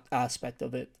analyze that aspect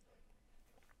of it.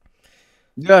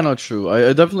 Yeah, not true.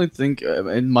 I definitely think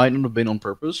it might not have been on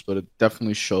purpose, but it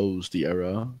definitely shows the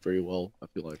era very well. I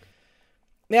feel like.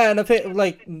 Yeah, and if it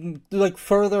like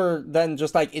further than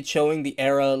just like it showing the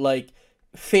era, like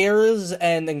fears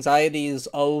and anxieties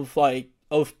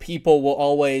of people will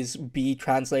always be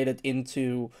translated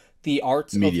into the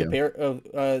art Media. of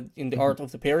the in the art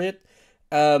of the period.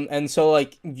 And so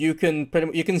like you can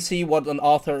you can see what an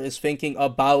author is thinking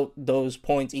about those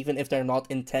points, even if they're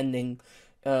not intending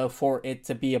for it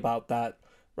to be about that,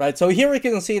 right? So here we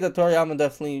can see that Toriyama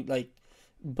definitely like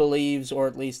believes or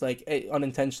at least like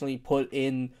unintentionally put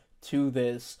into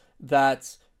this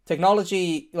that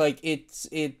technology like it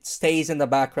stays in the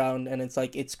background and it's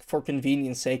like it's for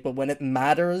convenience sake but when it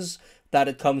matters that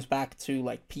it comes back to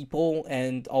like people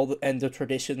and the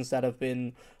traditions that have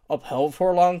been upheld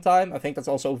for a long time. I think that's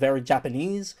also a very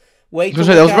Japanese way to That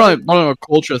look was at probably it. one of a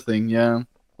culture thing, yeah.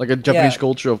 Like a Japanese Yeah.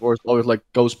 culture, of course, always like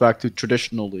goes back to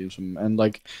traditionalism and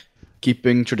like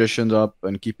keeping traditions up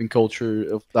and keeping culture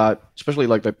of that, especially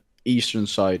like the eastern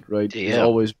side, right? There's Yeah.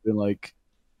 always been like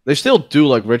they still do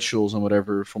like rituals and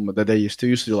whatever from that they used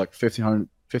to do like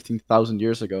 15,000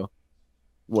 years ago.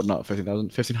 What not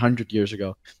 15,000, 1,500 years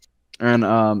ago. And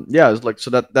yeah, it's like so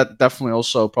that definitely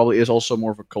also probably is also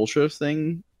more of a culture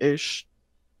thing ish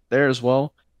there as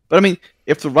well. But I mean,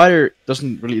 if the writer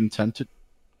doesn't really intend to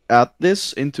add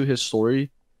this into his story,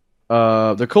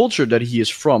 the culture that he is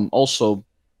from also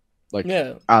like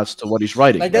Yeah. adds to what he's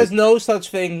writing. Like, Right? there's no such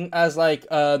thing as like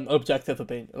objective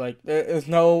opinion. Like, there is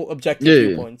no objective Yeah, yeah, yeah.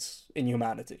 viewpoints in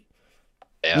humanity.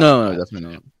 Yeah. No,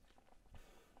 definitely not.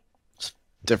 It's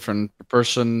different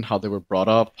person, how they were brought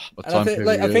up, what And I time think, period.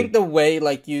 like, I think the way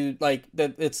like you like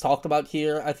that it's talked about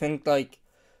here. I think like,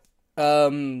 I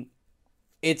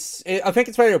think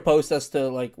it's very opposed as to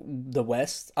like the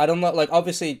West. I don't know. Like,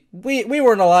 obviously, we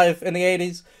weren't alive in the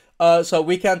 80s, so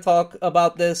we can't talk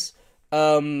about this.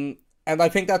 And I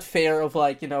think that fear of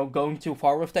like going too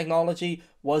far with technology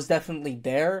was definitely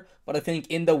there, but I think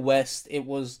in the West it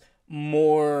was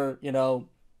more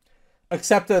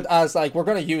accepted as like we're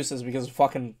gonna use this because it's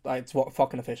fucking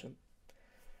efficient,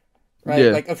 right?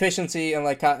 Yeah. Like efficiency and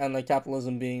like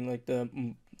capitalism being like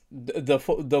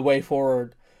the way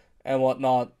forward and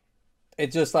whatnot.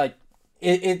 It just like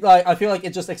it like I feel like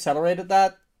it just accelerated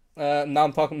that. Now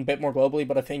I'm talking a bit more globally,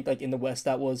 but I think like in the West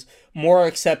that was more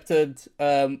accepted.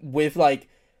 With like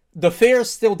the fear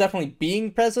still definitely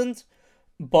being present,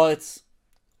 but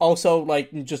also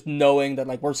like just knowing that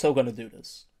like we're still gonna do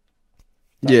this.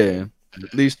 Yeah.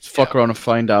 At least fuck around and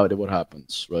find out what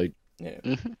happens, right? Yeah.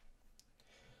 Mhm.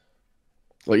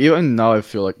 Like even now, I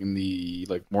feel like in the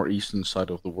like more eastern side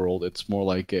of the world, it's more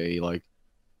like a like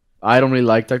I don't really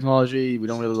like technology. We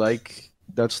don't really like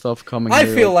that stuff coming I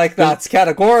here. feel like that's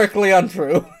categorically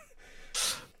untrue.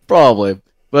 probably,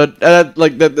 but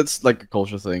like that's like a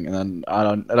culture thing, and then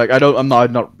I'm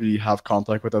not really have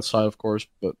contact with that side, of course,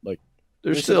 but like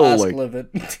there's We should still ask like Livid.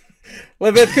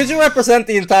 Livid, could you represent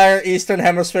the entire Eastern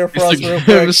Hemisphere for us Eastern real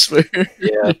quick? Hemisphere.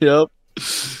 Yeah. Yep.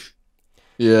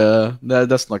 Yeah,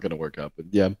 that's not gonna work out, but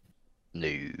yeah. No,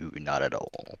 not at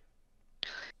all.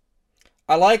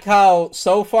 I like how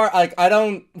so far, like, I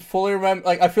don't fully remember.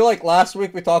 Like, I feel like last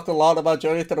week we talked a lot about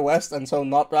Journey to the West, and so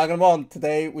not Dragon Ball. And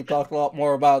today we talked a lot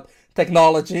more about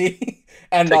technology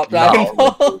and not Dragon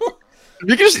Ball.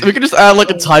 We can just add like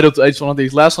a title to each one of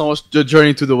these. Last one was "The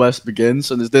Journey to the West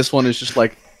Begins," and this one is just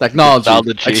like technology!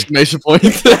 Technology. Exclamation point!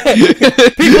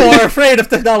 People are afraid of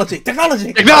technology.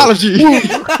 Technology. Technology!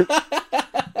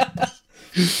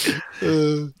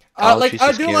 Like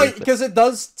I do like because it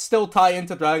does still tie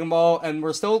into Dragon Ball, and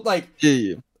we're still like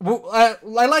yeah. I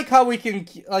like how we can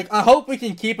like I hope we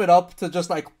can keep it up to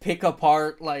just like pick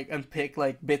apart like and pick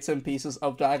like bits and pieces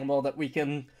of Dragon Ball that we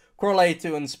can correlate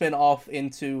to and spin off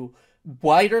into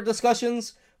wider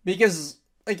discussions, because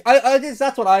like I guess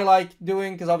that's what I like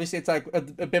doing, because obviously it's like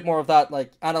a bit more of that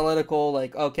like analytical,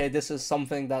 like okay, this is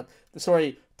something that the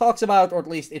story talks about, or at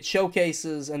least it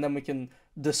showcases, and then we can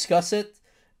discuss it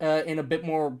in a bit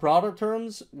more broader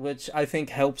terms, which I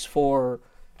think helps for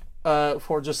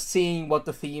just seeing what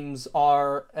the themes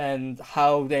are and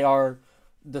how they are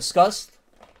discussed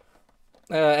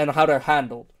and how they're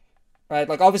handled, right?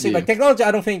 Like obviously, like technology, I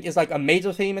don't think is like a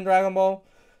major theme in Dragon Ball,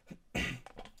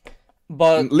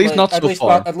 but at least like, not so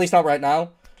far. at least not right now.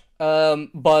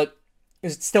 But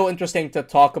it's still interesting to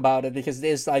talk about it because it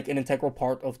is like an integral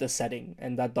part of the setting,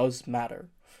 and that does matter.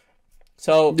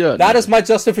 So that is my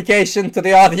justification to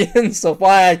the audience of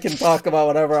why I can talk about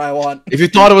whatever I want. If you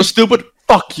thought it was stupid,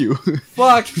 fuck you.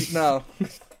 Fuck no.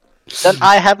 Then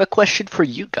I have a question for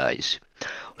you guys.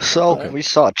 So we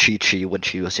saw Chi-Chi when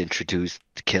she was introduced,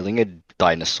 killing a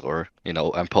dinosaur,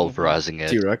 and pulverizing it.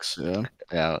 T-Rex, yeah.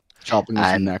 Yeah. Chopping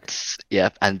his neck.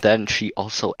 Yep, and then she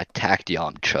also attacked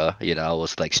Yamcha,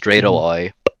 was like straight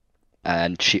away.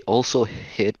 And she also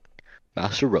hit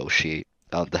Master Roshi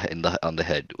on the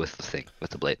head with the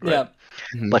blade, right?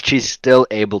 Yeah. But she's still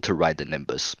able to ride the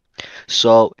Nimbus.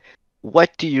 So,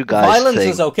 what do you guys Violence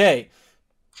think? is okay.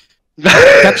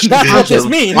 That's what this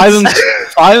means.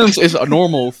 Violence is a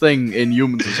normal thing in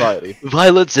human society.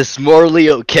 Violence is morally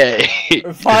okay.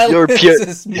 Violence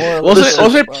is morally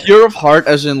was it pure of heart,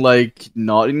 as in like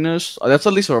naughtiness? That's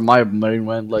at least where my brain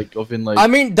went. Like of in like. I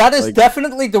mean, that is like,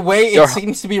 definitely the way it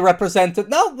seems to be represented.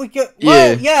 No, because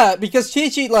because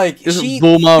Chi-Chi like she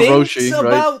Bulma, thinks Roshi,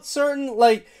 about right? certain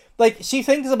like she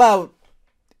thinks about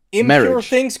impure Marriage.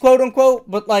 things, quote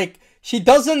unquote, but like she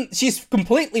doesn't. She's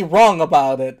completely wrong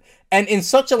about it. And in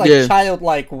such a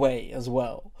childlike way as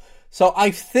well. So I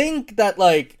think that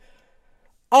like,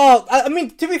 I mean,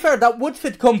 to be fair, that would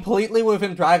fit completely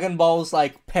within Dragon Ball's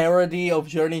like parody of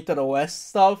Journey to the West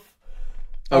stuff.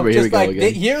 Here we go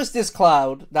again. Here's this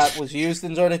cloud that was used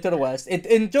in Journey to the West.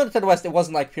 In Journey to the West, it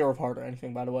wasn't like pure of heart or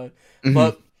anything, by the way. Mm-hmm.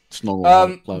 But it's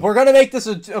normal. We're gonna make this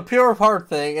a pure of heart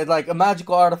thing. It's like a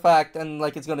magical artifact, and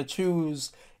like it's gonna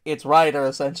choose its rider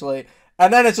essentially.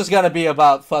 And then it's just gonna be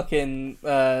about fucking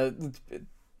dirty.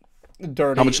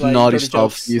 How much naughty dirty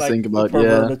stuff jokes, you like, think about?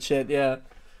 perverted shit, yeah.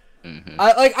 Mm-hmm.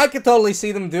 I could totally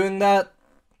see them doing that.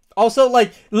 Also,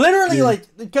 like literally, like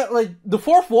the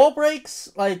fourth wall breaks.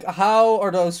 Like, how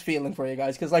are those feeling for you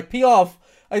guys? Because like P-Off,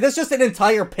 like that's just an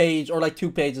entire page or like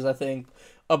 2 pages, I think,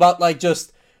 about like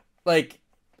just like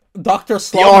Dr.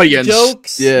 Slump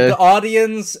jokes, the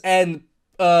audience, and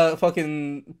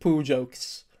fucking poo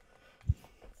jokes.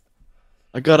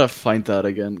 I gotta find that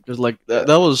again because like that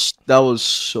was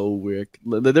so weird.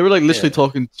 They were like literally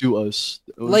talking to us.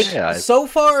 So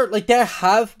far, like there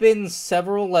have been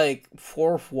several like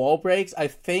fourth wall breaks. I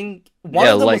think one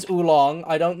of them was Oolong.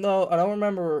 I don't know. I don't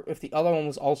remember if the other one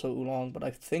was also Oolong, but I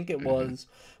think it was.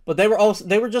 But they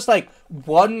were just like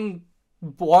one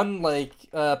like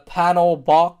panel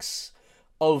box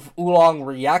of Oolong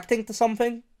reacting to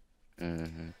something.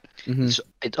 So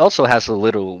it also has a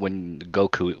little when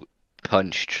Goku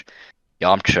punched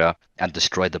Yamcha and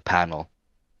destroyed the panel.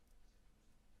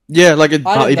 Yeah, like he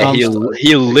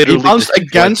literally bounced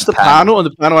against the panel, and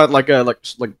the panel had like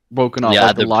broken off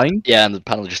like the line. Yeah, and the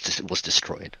panel just was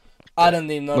destroyed. I didn't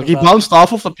even know. Like he bounced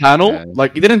off of the panel.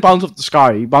 Like he didn't bounce off the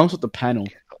sky. He bounced off the panel.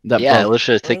 It was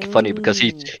just funny because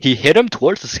he hit him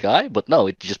towards the sky, but no,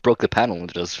 it just broke the panel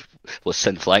and just was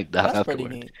sent flying down afterward.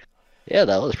 Pretty neat. Yeah,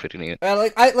 that was pretty neat.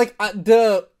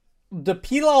 the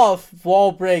peel off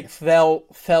wall break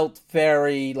felt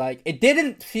very like it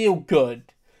didn't feel good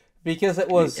because it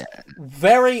was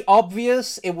very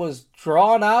obvious, it was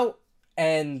drawn out,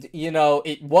 and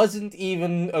it wasn't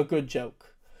even a good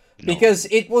joke. Because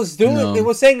it was it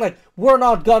was saying like we're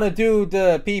not gonna do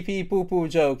the pee pee poo poo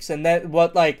jokes, and then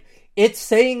what like it's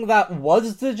saying that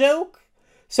was the joke,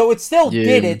 so it still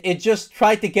did it. It just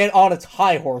tried to get on its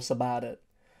high horse about it,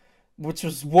 which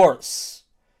was worse.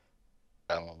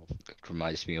 It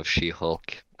reminds me of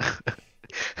She-Hulk.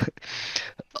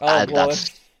 Oh boy.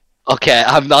 Okay,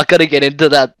 I'm not gonna get into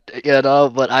that,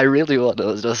 but I really want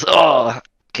to just not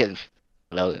gonna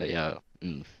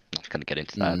get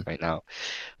into that right now.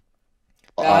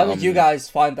 How did you guys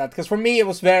find that? Because for me, it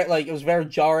was very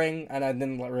jarring, and I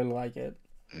didn't really like it.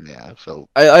 Yeah, so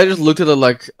I just looked at it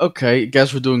like, okay,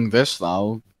 guess we're doing this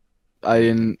now.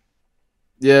 This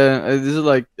is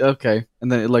like, okay.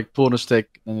 And then it like pulled a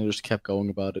stick and it just kept going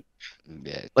about it.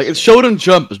 Yeah. Like, it Shonen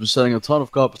Jump has been selling a ton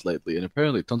of copies lately, and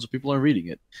apparently tons of people are reading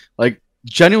it. Like,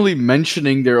 genuinely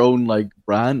mentioning their own, like,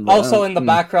 brand. Also, in the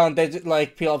background, they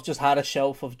like, people have just had a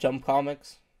shelf of Jump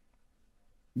comics.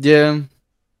 Yeah.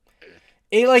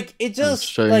 It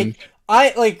just, like,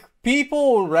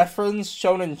 people reference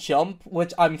Shonen Jump,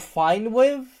 which I'm fine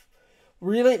with.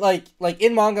 Really, like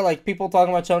in manga, like people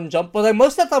talking about Shonen Jump, but like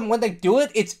most of the time when they do it,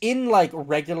 it's in like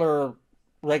regular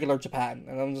Japan,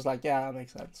 and I'm just like, yeah, that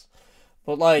makes sense.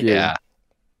 But like,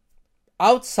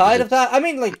 outside of that, I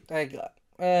mean,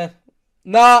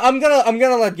 nah, I'm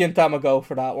gonna let Gintama go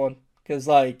for that one because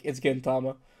like it's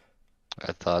Gintama.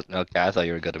 I thought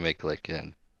you were gonna make like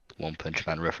a One Punch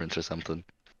Man reference or something.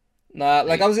 Nah,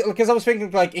 like I was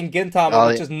thinking like in Gintama,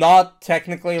 which is not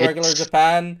technically regular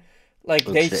Japan. Like,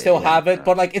 they still have it,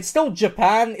 but, like, it's still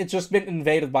Japan, it's just been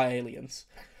invaded by aliens.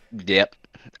 Yep.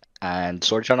 And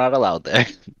swords are not allowed there.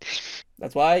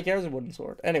 That's why I carries a wooden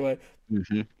sword. Anyway.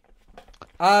 Go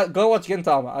watch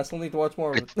Gintama. I still need to watch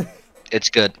more of it.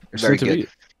 It's good. Very good.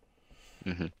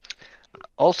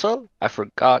 Also, I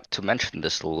forgot to mention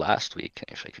this last week,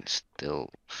 if I can still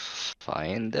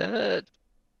find it.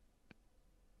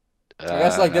 I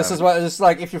guess, like, this is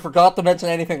like, if you forgot to mention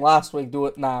anything last week, do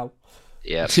it now.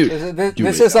 Yeah.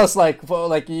 This is us like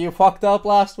you fucked up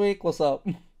last week. What's up?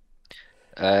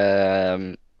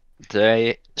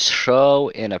 They show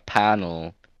in a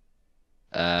panel,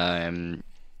 the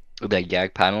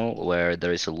gag panel where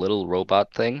there is a little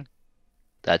robot thing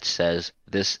that says,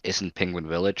 "This isn't Penguin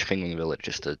Village. Penguin Village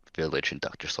is the village in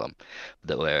Dr. Slump,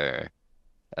 where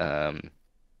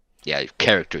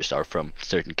characters are from,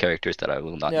 certain characters that I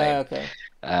will not name." Okay.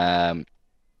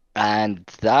 And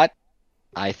that,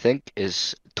 I think,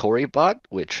 is Toribot,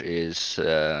 which is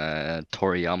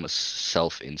Toriyama's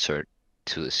self-insert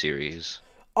to the series.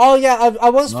 Oh yeah, I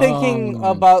was thinking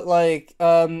about like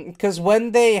because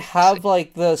when they have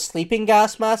like the sleeping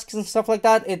gas masks and stuff like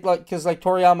that, it like because like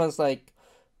Toriyama's like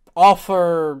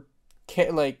offer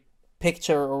like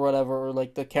picture or whatever, or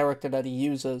like the character that he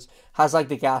uses has like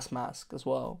the gas mask as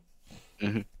well.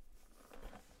 So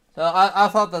I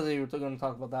thought that you were going to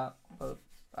talk about that, but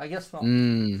I guess not.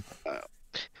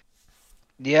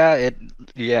 Yeah.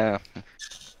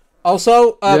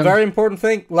 Also, very important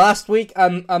thing. Last week,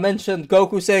 I mentioned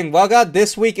Goku saying Waga.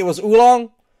 This week, it was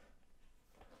Oolong.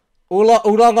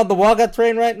 Oolong on the Waga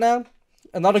train right now.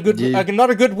 Another good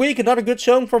week. Another good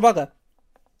showing for Waga.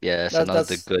 Yes,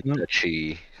 another good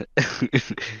touchy.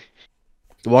 The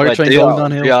Waga train going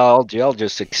downhill. Do y'all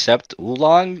just accept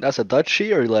Oolong as a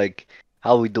Dutchie, or like,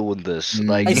 how are we doing this?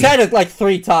 Like, I said it like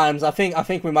 3 times. I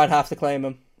think we might have to claim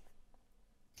him.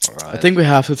 Right. I think we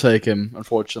have to take him,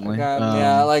 unfortunately.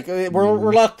 Yeah, like we're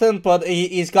reluctant, but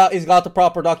he's got the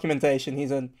proper documentation.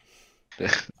 He's in.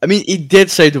 I mean, he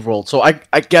did save the world, so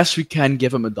I guess we can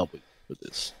give him a W for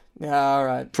this. Yeah, all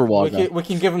right. For Waga, we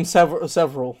can give him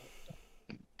several.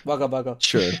 Waga.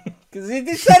 Sure. Because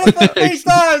he said it like 3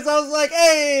 times. I was like,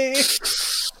 hey.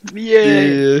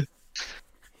 Yeah.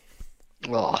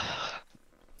 Well.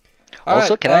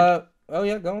 Also, can I? Oh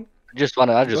yeah, go on. I just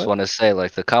want to say,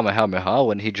 like, the Kamehameha,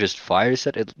 when he just fires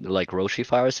it, like Roshi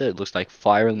fires it looks like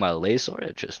firing my laser.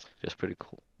 It's just pretty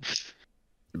cool.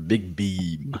 Big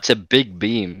beam. It's a big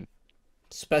beam.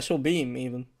 Special beam,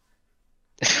 even.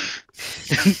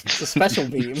 It's a special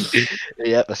beam.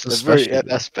 Yeah, a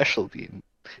special beam.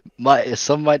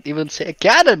 Some might even say a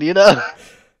cannon,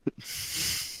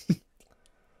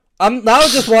 I now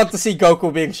just want to see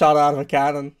Goku being shot out of a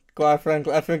cannon. Quite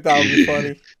frankly, I think that would be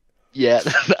funny. Yeah,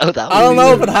 I don't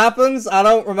know if it happens. I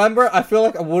don't remember. I feel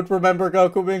like I would remember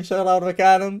Goku being shot out of a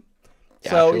cannon.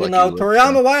 Yeah, so,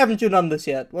 Toriyama, why haven't you done this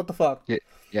yet? What the fuck?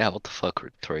 Yeah, what the fuck,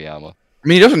 Toriyama? I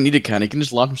mean, he doesn't need a cannon. He can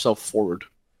just launch himself forward.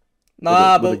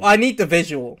 Nah, with but I need the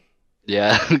visual.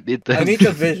 Yeah, I need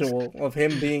the visual of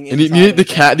him being. And you need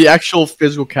the actual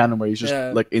physical canon where he's just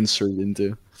Yeah. like inserted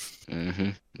into. Mm-hmm.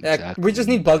 Yeah, Exactly. we just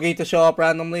need Buggy to show up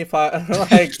randomly. If I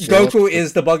like Goku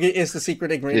is the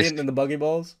secret ingredient in the Buggy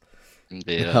balls.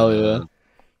 Yeah. Hell yeah.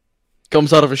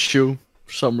 Comes out of a shoe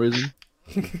for some reason.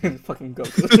 Fucking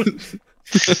Goku.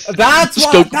 That's Just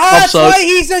why. Goku That's pops out. why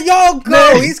he's a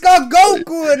Yonko. He's got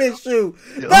Goku in his shoe.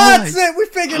 That's it. We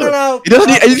figured it out. He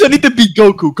doesn't need to be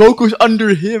Goku. Goku's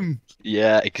under him.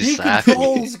 Yeah, He exactly.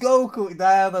 controls Goku.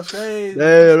 Damn, that's crazy.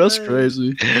 Yeah, that's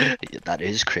crazy. Yeah, that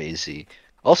is crazy.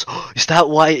 Also, is that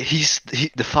why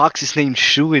the fox is named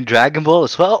Shu in Dragon Ball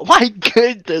as well? My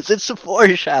goodness, it's a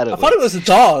foreshadowing. I thought it was a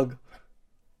dog.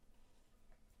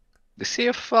 Is he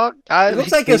a fox? It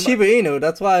looks like a Shiba Inu.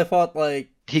 That's why I thought like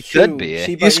He Shu, could be.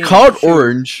 Shiba It's Inu, called Shu.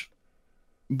 Orange,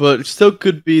 but it still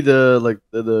could be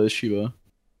the Shiba.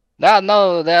 That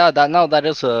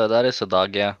is a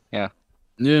dog. Yeah.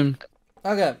 Yeah.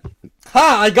 Okay.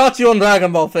 Ha! I got you on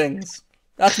Dragon Ball things.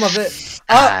 That's my bit.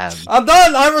 I'm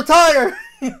done. I retire.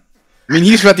 I mean,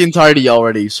 he's read the entirety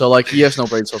already, so like he has no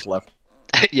brain cells left.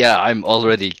 Yeah, I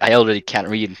already can't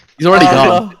read. He's already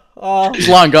gone. He's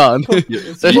long gone.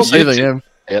 There's no saving him.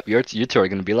 Yep, you two are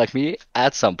gonna be like me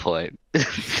at some point.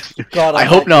 God, I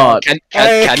hope not. Can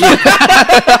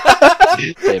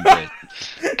you? Same thing.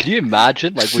 Can you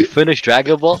imagine? Like we finished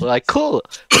Dragon Ball, we're like cool.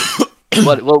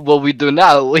 What we do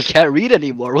now? We can't read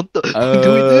anymore. What the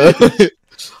do we do?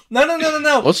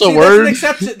 No. What's the See, word?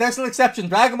 There's an exception.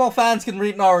 Dragon Ball fans can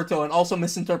read Naruto and also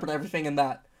misinterpret everything in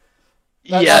that.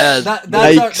 Yeah,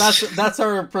 That's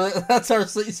our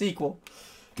sequel.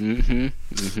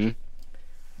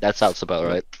 That sounds about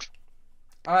right.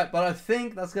 All right, but I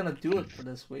think that's gonna do it for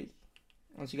this week.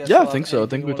 Unless you guys Yeah, I still think have so. I anything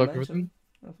think you we wanna talked mention.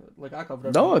 everything. Like I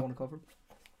covered No, everything I want to cover.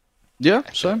 Yeah,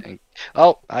 same.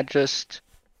 Oh,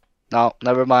 no,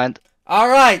 never mind. All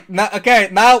right,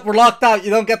 now we're locked out.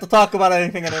 You don't get to talk about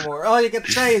anything anymore. All you get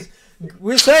to say is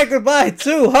we say goodbye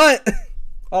to Hut.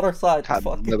 Other side.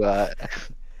 Fuck. Bye-bye.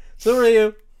 So are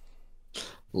you.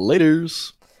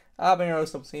 Laters. I've been your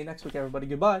host. I'll see you next week, everybody.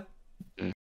 Goodbye.